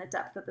I was in the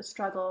depth of the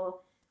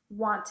struggle,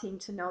 wanting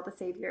to know the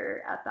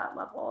Savior at that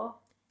level.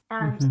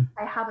 And Hmm.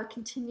 I have a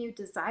continued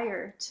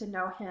desire to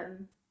know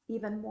Him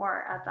even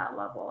more at that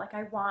level. Like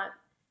I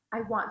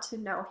want to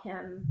know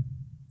Him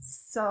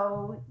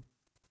so.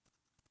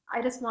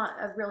 I just want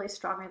a really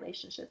strong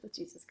relationship with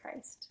Jesus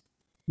Christ.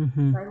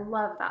 Hmm. So I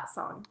love that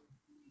song.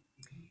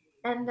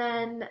 And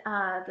then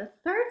the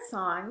third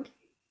song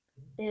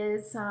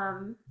is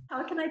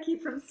How Can I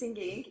Keep From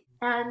Singing?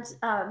 And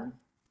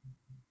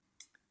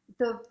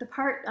the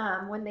part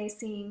when they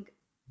sing,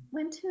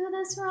 When to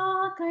this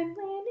rock I'm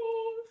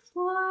leaning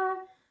for,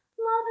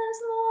 love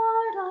is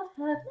Lord of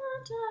heaven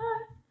and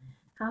earth.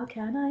 How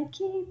can I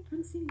keep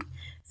from singing?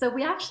 So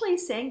we actually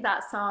sang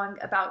that song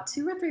about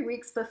 2 or 3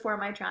 weeks before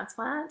my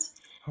transplant.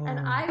 And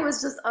Oh. I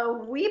was just a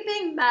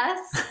weeping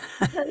mess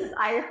because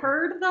I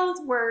heard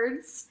those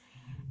words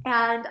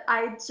and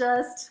I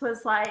just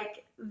was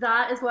like,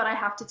 that is what I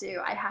have to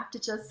do. I have to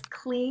just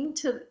cling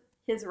to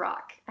his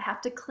rock. I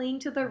have to cling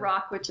to the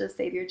rock, which is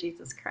Savior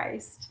Jesus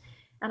Christ.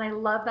 And I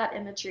love that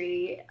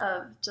imagery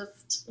of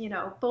just,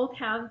 both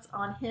hands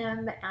on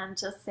him and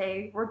just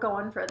say, we're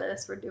going for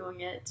this, we're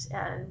doing it.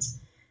 And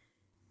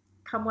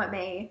come what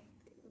may,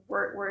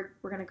 we're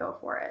going to go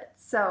for it.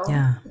 So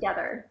Yeah.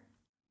 together.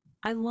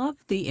 I love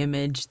the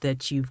image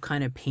that you've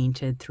kind of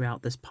painted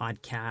throughout this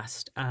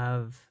podcast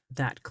of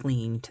that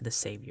clinging to the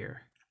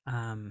Savior.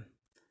 Um,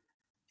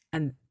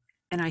 and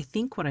and I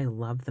think what I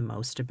love the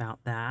most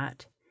about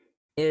that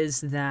is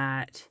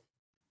that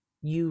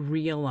you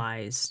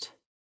realized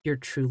you're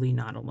truly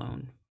not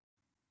alone.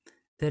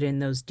 That in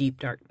those deep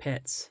dark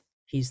pits,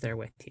 he's there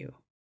with you.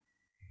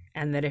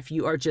 And that if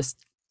you are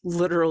just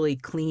literally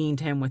clinging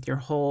to him with your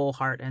whole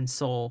heart and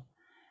soul,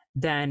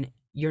 then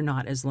you're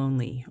not as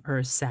lonely or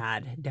as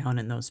sad down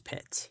in those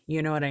pits.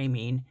 You know what I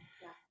mean?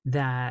 Yeah,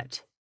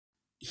 That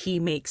he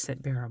makes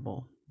it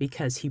bearable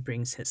because he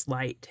brings his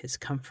light, his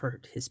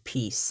comfort, his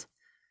peace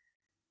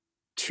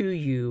to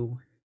you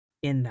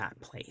in that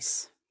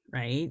place,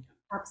 right?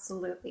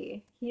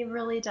 absolutely. He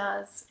really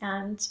does.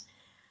 And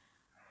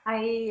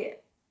I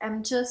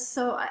am just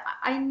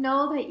I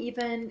know that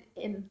even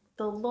in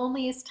the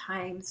loneliest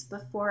times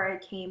before I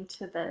came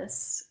to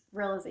this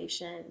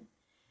realization,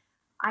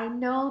 I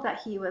know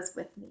that He was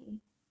with me.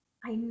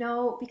 I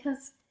know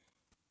because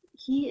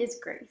He is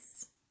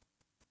grace.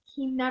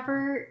 He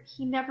never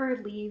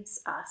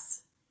leaves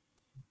us.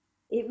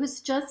 It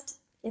was just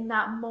in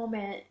that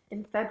moment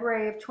in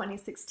February of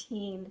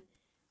 2016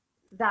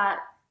 that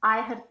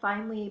I had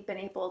finally been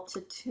able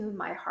to tune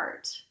my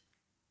heart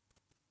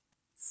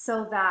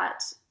so that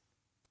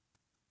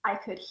I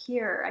could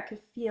hear, I could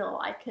feel,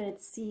 I could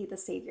see the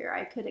Savior.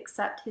 I could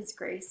accept His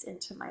grace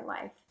into my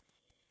life.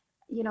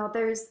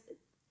 There's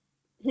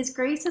His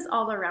grace is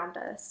all around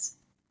us,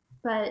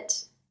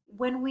 but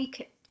when we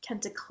can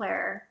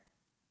declare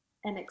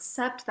and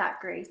accept that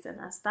grace in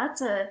us,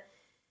 that's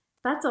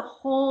a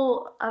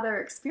whole other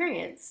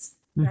experience,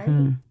 right?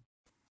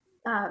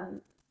 Mm-hmm.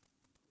 Um,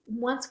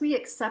 Once we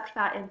accept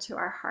that into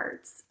our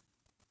hearts,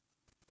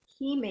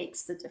 He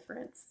makes the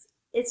difference.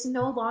 It's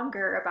no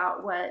longer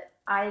about what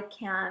I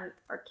can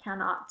or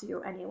cannot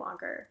do any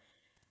longer.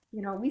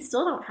 We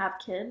still don't have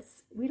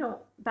kids. We don't,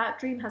 that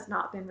dream has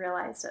not been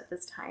realized at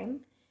this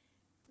time.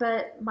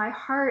 But my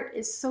heart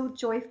is so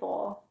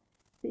joyful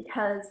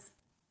because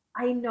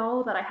I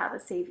know that I have a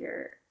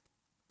Savior.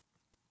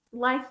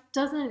 Life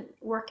doesn't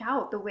work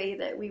out the way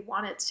that we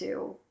want it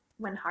to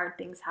when hard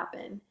things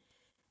happen.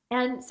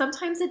 And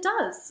sometimes it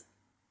does.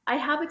 I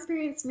have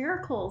experienced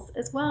miracles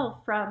as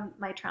well from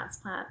my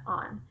transplant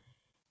on.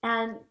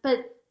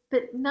 But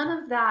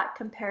none of that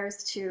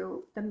compares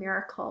to the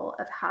miracle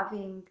of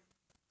having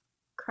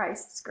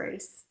Christ's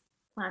grace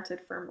planted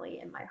firmly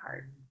in my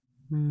heart.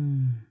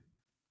 Mm.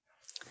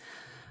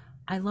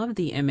 I love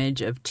the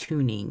image of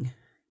tuning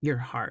your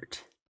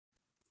heart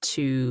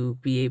to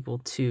be able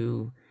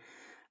to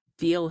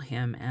feel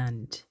him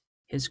and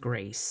his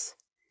grace.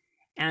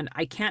 And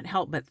I can't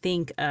help but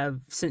think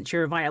of, since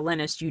you're a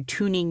violinist, you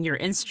tuning your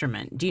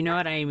instrument. Do you know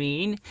what I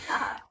mean?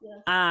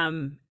 Yes.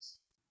 Um,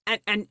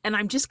 and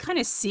I'm just kind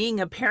of seeing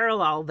a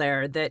parallel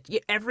there that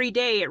every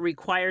day it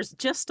requires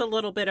just a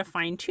little bit of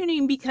fine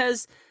tuning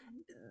because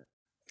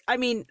I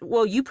mean,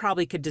 well, you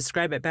probably could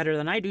describe it better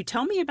than I do.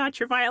 Tell me about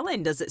your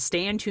violin. Does it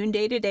stay in tune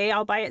day to day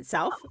all by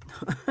itself?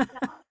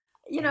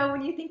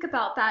 When you think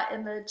about that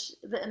image,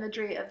 the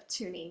imagery of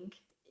tuning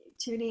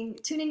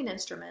an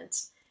instrument,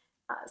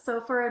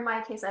 So for in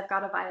my case, I've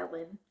got a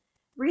violin.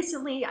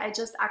 Recently, I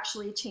just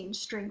actually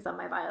changed strings on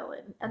my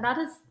violin, and that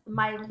is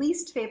my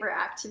least favorite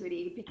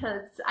activity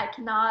because I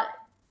cannot,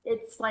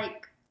 it's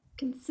like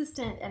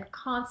consistent and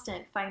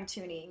constant fine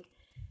tuning.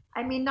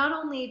 I mean, not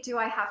only do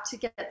I have to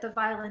get the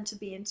violin to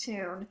be in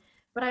tune,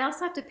 but I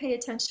also have to pay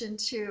attention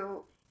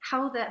to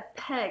how the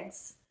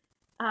pegs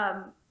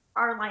um,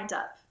 are lined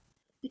up.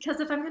 Because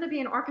if I'm going to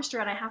be an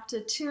orchestra and I have to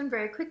tune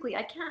very quickly,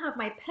 I can't have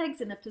my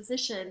pegs in a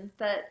position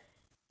that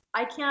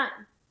I can't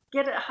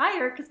get it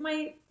higher because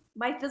my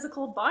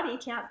physical body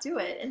can't do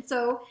it. And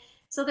so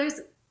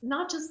there's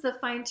not just the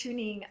fine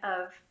tuning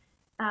of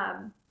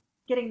um,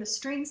 getting the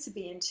strings to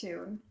be in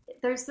tune.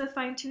 There's the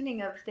fine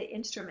tuning of the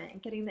instrument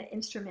and getting the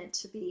instrument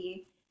to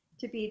be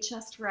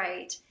just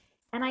right.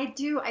 And I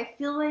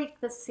feel like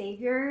the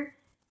Savior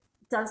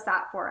does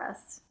that for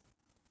us.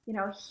 You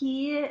know,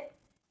 He,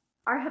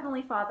 our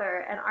Heavenly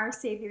Father, and our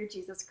Savior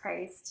Jesus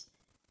Christ,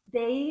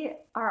 they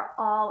are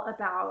all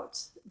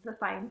about the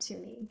fine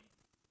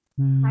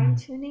Mm.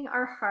 tuning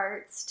our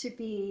hearts to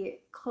be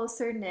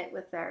closer knit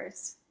with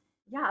theirs.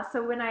 Yeah,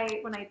 so when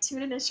I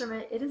tune an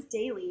instrument, it is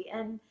daily,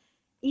 and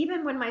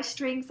even when my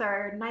strings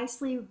are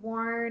nicely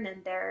worn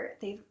and they're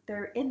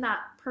in that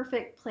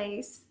perfect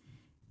place,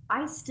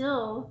 I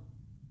still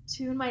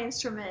tune my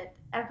instrument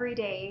every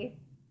day,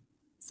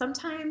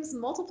 sometimes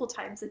multiple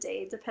times a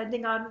day,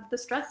 depending on the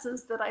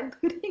stresses that I'm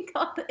putting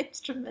on the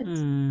instrument,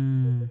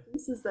 the Mm.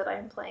 pieces that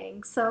I'm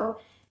playing. So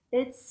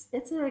it's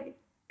a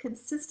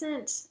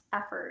consistent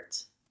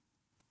effort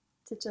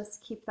to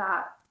just keep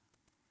that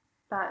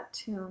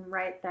tune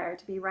right there,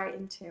 to be right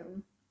in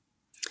tune.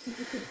 And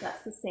I think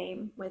that's the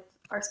same with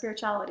our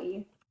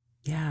spirituality.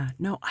 Yeah,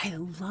 no, I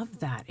love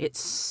that. It's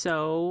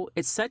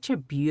such a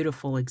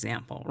beautiful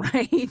example,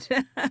 right?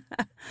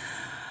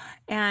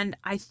 And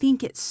I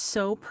think it's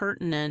so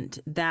pertinent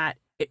that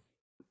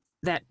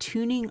that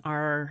tuning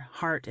our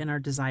heart and our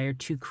desire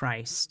to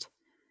Christ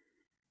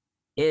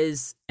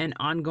is an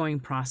ongoing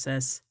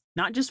process,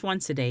 not just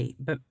once a day,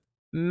 but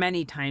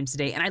many times a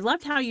day. And I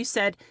loved how you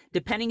said,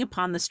 depending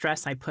upon the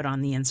stress I put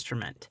on the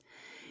instrument.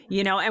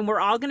 And we're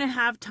all going to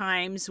have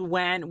times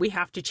when we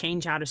have to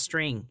change out a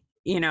string.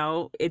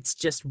 It's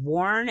just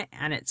worn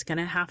and it's going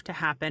to have to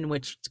happen,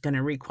 which is going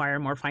to require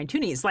more fine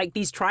tuning. It's like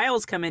these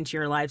trials come into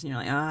your lives and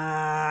you're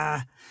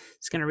like,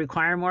 it's going to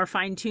require more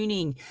fine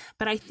tuning.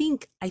 But I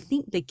think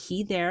the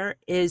key there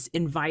is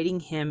inviting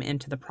him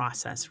into the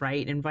process,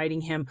 right?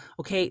 Inviting him,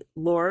 okay,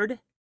 Lord,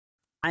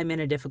 I'm in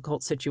a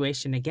difficult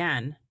situation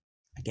again.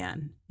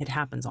 Again, it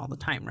happens all the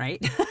time,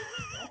 right?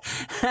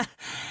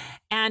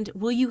 And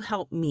will you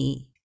help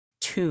me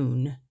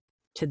tune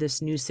to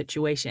this new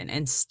situation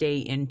and stay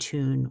in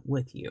tune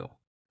with you?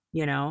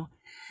 You know,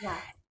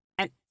 Yeah.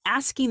 and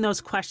asking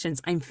those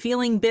questions. I'm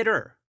feeling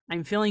bitter.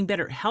 I'm feeling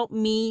bitter. Help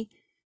me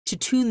to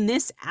tune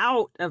this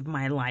out of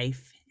my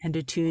life and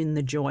to tune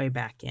the joy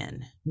back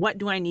in. What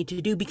do I need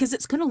to do? Because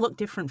it's going to look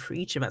different for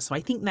each of us. So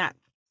I think that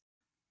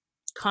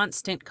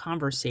constant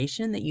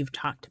conversation that you've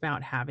talked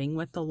about having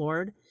with the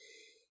Lord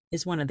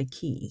is one of the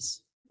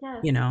keys, Yes.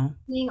 you know?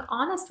 Being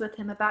honest with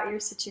him about your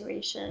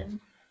situation.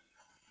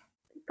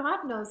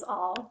 God knows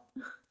all.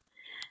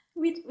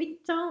 We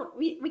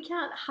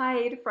can't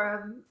hide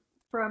from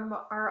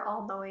our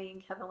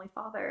all-knowing Heavenly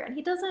Father. And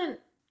he doesn't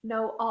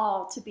know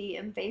all to be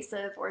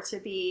invasive or to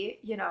be,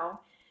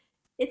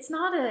 it's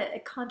not a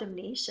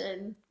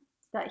condemnation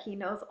that he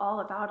knows all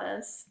about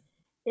us.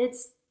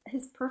 It's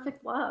his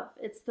perfect love.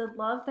 It's the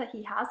love that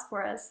he has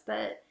for us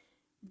that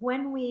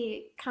when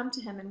we come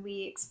to him and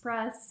we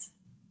express,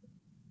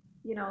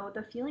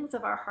 the feelings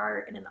of our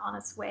heart in an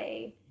honest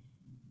way,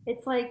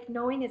 it's like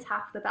knowing is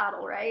half the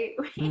battle, right?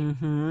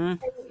 Mm-hmm.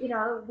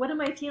 What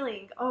am I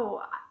feeling?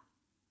 Oh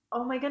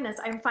my goodness,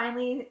 I'm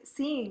finally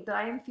seeing that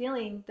I am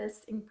feeling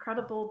this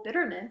incredible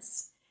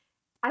bitterness.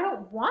 I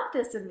don't want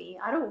this in me.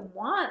 I don't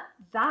want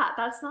that.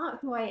 That's not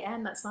who I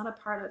am. That's not a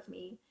part of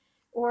me.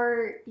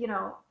 Or,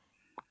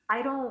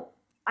 I don't,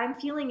 I'm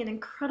feeling an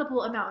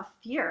incredible amount of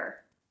fear.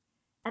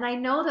 And I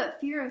know that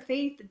fear and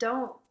faith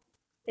don't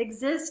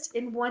exist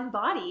in one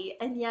body.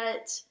 And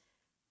yet,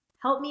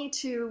 help me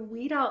to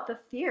weed out the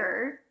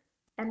fear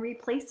and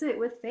replace it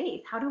with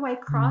faith. How do I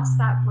cross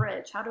that Mm.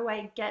 bridge? How do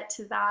I get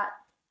to that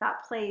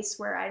place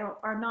where I don't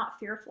are not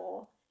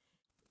fearful?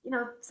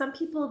 Some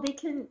people they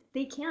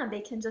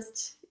can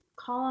just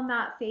call on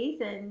that faith,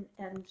 and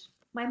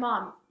my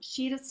mom,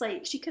 she just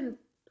like she can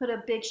put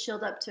a big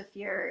shield up to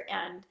fear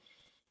and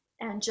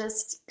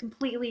just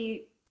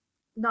completely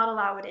not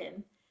allow it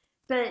in.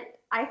 But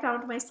I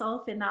found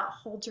myself in that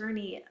whole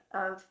journey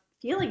of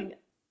feeling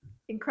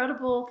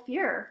incredible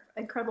fear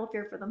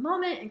for the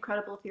moment,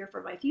 incredible fear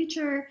for my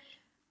future,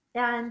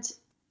 and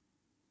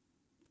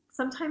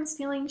sometimes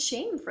feeling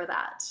shame for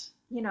that,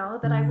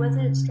 that I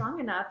wasn't Mm. strong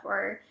enough,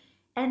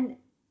 and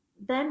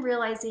then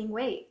realizing,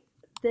 wait,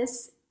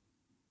 this,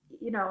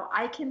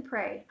 I can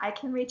pray, I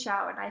can reach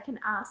out, and I can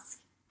ask,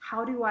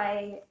 how do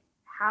I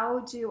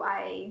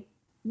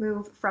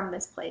move from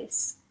this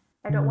place?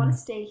 I don't want Mm. to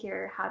stay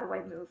here. How do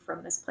I move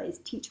from this place?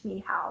 Teach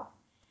me how.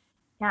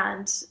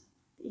 And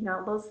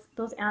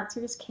those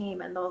answers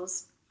came, and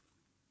those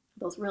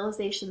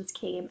realizations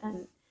came,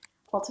 and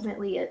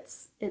ultimately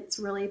it's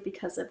really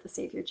because of the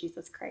Savior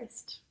Jesus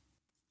Christ.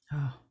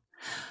 Oh,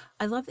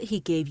 I love that he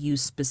gave you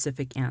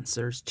specific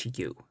answers to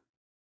you.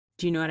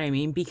 Do you know what I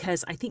mean?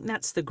 Because I think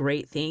that's the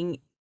great thing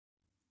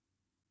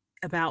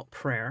about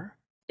prayer,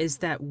 is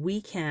that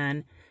we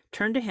can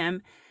turn to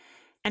him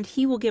and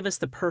he will give us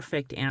the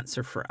perfect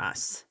answer for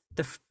us,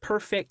 the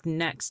perfect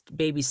next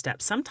baby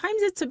step.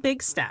 Sometimes it's a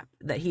big step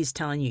that he's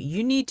telling you,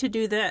 you need to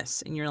do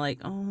this. And you're like,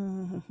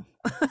 oh,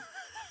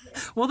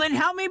 well, then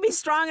help me be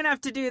strong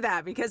enough to do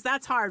that, because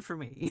that's hard for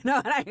me. You know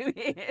what I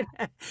mean?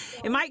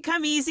 It might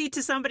come easy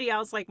to somebody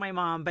else like my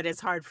mom, but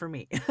it's hard for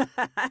me.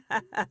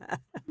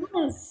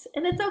 Yes,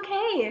 and it's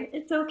okay.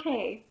 It's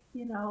okay.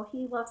 He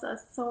loves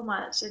us so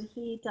much, and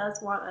he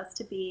does want us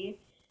to be,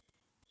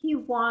 he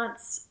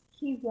wants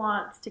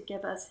to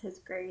give us his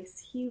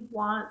grace. He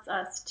wants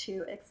us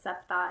to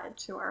accept that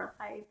into our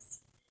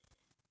lives.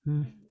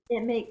 Hmm.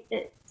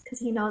 Because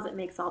he knows it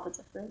makes all the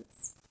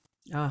difference.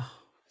 Oh,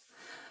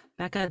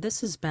 Becca,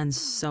 this has been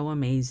so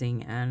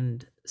amazing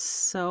and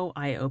so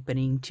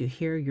eye-opening to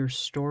hear your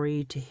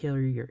story, to hear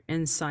your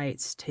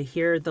insights, to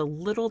hear the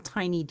little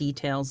tiny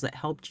details that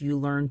helped you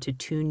learn to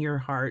tune your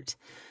heart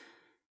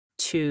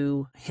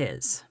to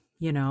his,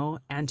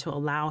 and to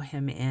allow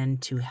him in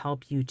to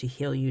help you, to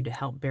heal you, to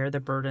help bear the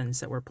burdens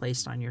that were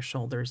placed on your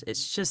shoulders.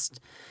 It's just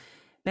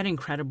been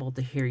incredible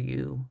to hear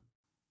you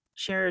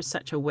share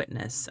such a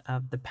witness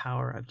of the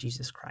power of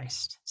Jesus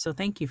Christ. So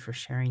thank you for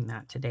sharing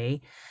that today.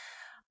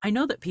 I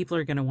know that people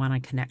are going to want to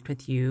connect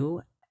with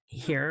you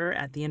here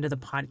at the end of the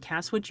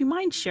podcast. Would you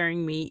mind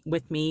sharing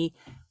with me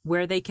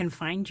where they can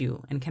find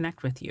you and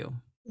connect with you?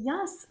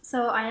 Yes,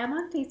 so I am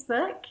on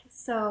Facebook.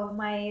 So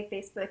my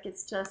Facebook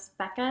is just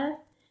Becca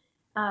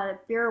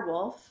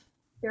Beerwolf.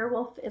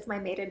 Beerwolf is my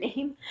maiden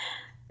name.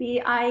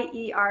 Bierwolf,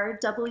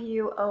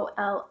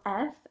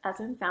 as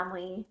in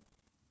family.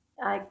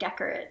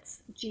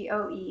 Geckeritz,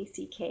 Goeckeritz.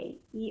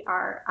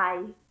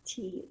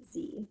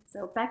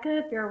 So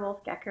Becca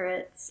Beerwolf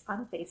Geckeritz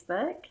on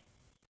Facebook.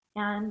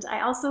 And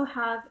I also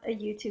have a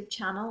YouTube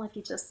channel. If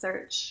you just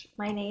search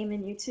my name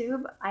in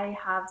YouTube, I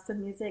have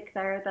some music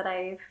there that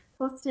I've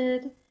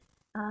posted.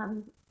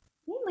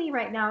 Mainly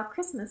right now,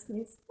 Christmas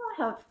music.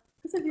 I have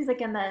Christmas music,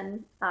 and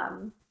then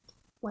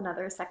one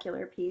other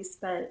secular piece,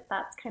 but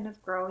that's kind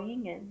of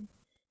growing.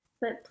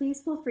 But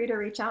please feel free to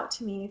reach out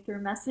to me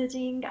through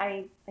messaging.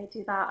 I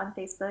do that on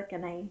Facebook,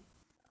 and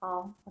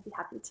I'll be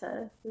happy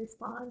to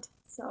respond.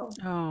 So,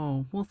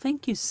 oh, well,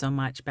 thank you so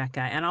much,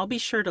 Becca. And I'll be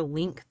sure to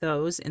link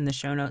those in the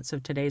show notes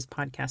of today's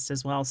podcast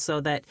as well,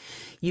 so that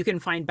you can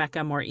find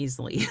Becca more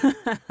easily.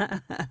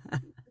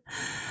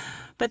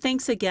 But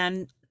thanks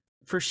again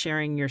for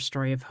sharing your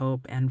story of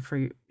hope and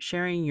for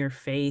sharing your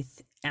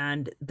faith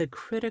and the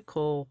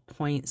critical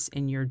points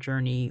in your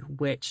journey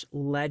which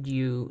led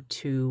you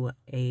to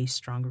a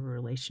stronger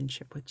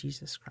relationship with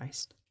Jesus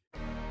Christ.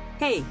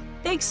 Hey,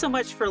 thanks so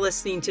much for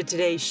listening to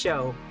today's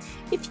show.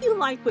 If you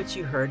like what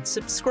you heard,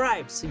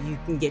 subscribe so you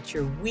can get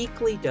your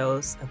weekly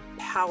dose of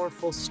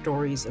powerful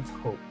stories of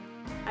hope.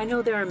 I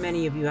know there are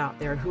many of you out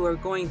there who are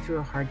going through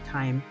a hard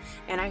time,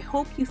 and I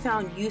hope you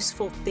found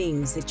useful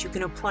things that you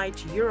can apply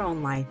to your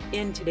own life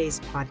in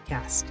today's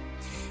podcast.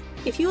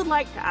 If you would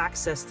like to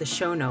access the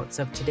show notes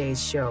of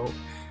today's show,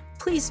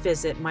 please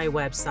visit my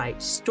website,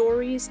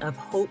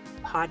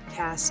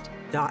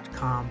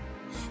 storiesofhopepodcast.com.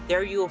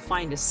 There you will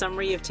find a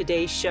summary of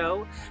today's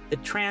show, the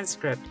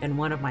transcript, and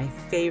one of my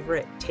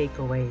favorite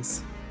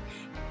takeaways.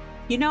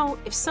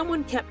 If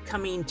someone kept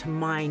coming to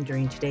mind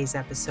during today's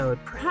episode,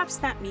 perhaps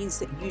that means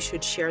that you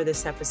should share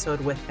this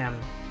episode with them.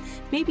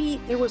 Maybe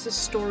there was a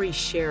story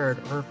shared,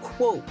 or a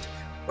quote,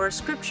 or a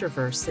scripture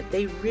verse that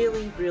they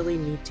really, really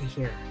need to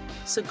hear.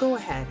 So go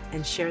ahead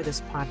and share this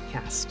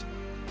podcast.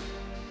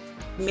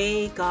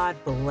 May God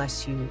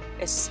bless you,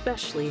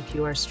 especially if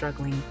you are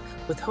struggling,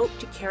 with hope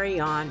to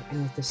carry on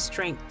and with the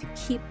strength to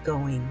keep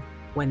going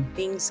when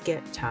things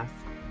get tough.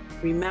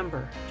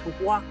 Remember to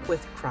walk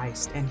with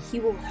Christ, and He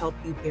will help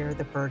you bear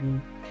the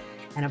burden.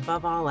 And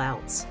above all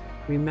else,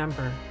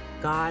 remember,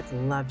 God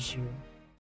loves you.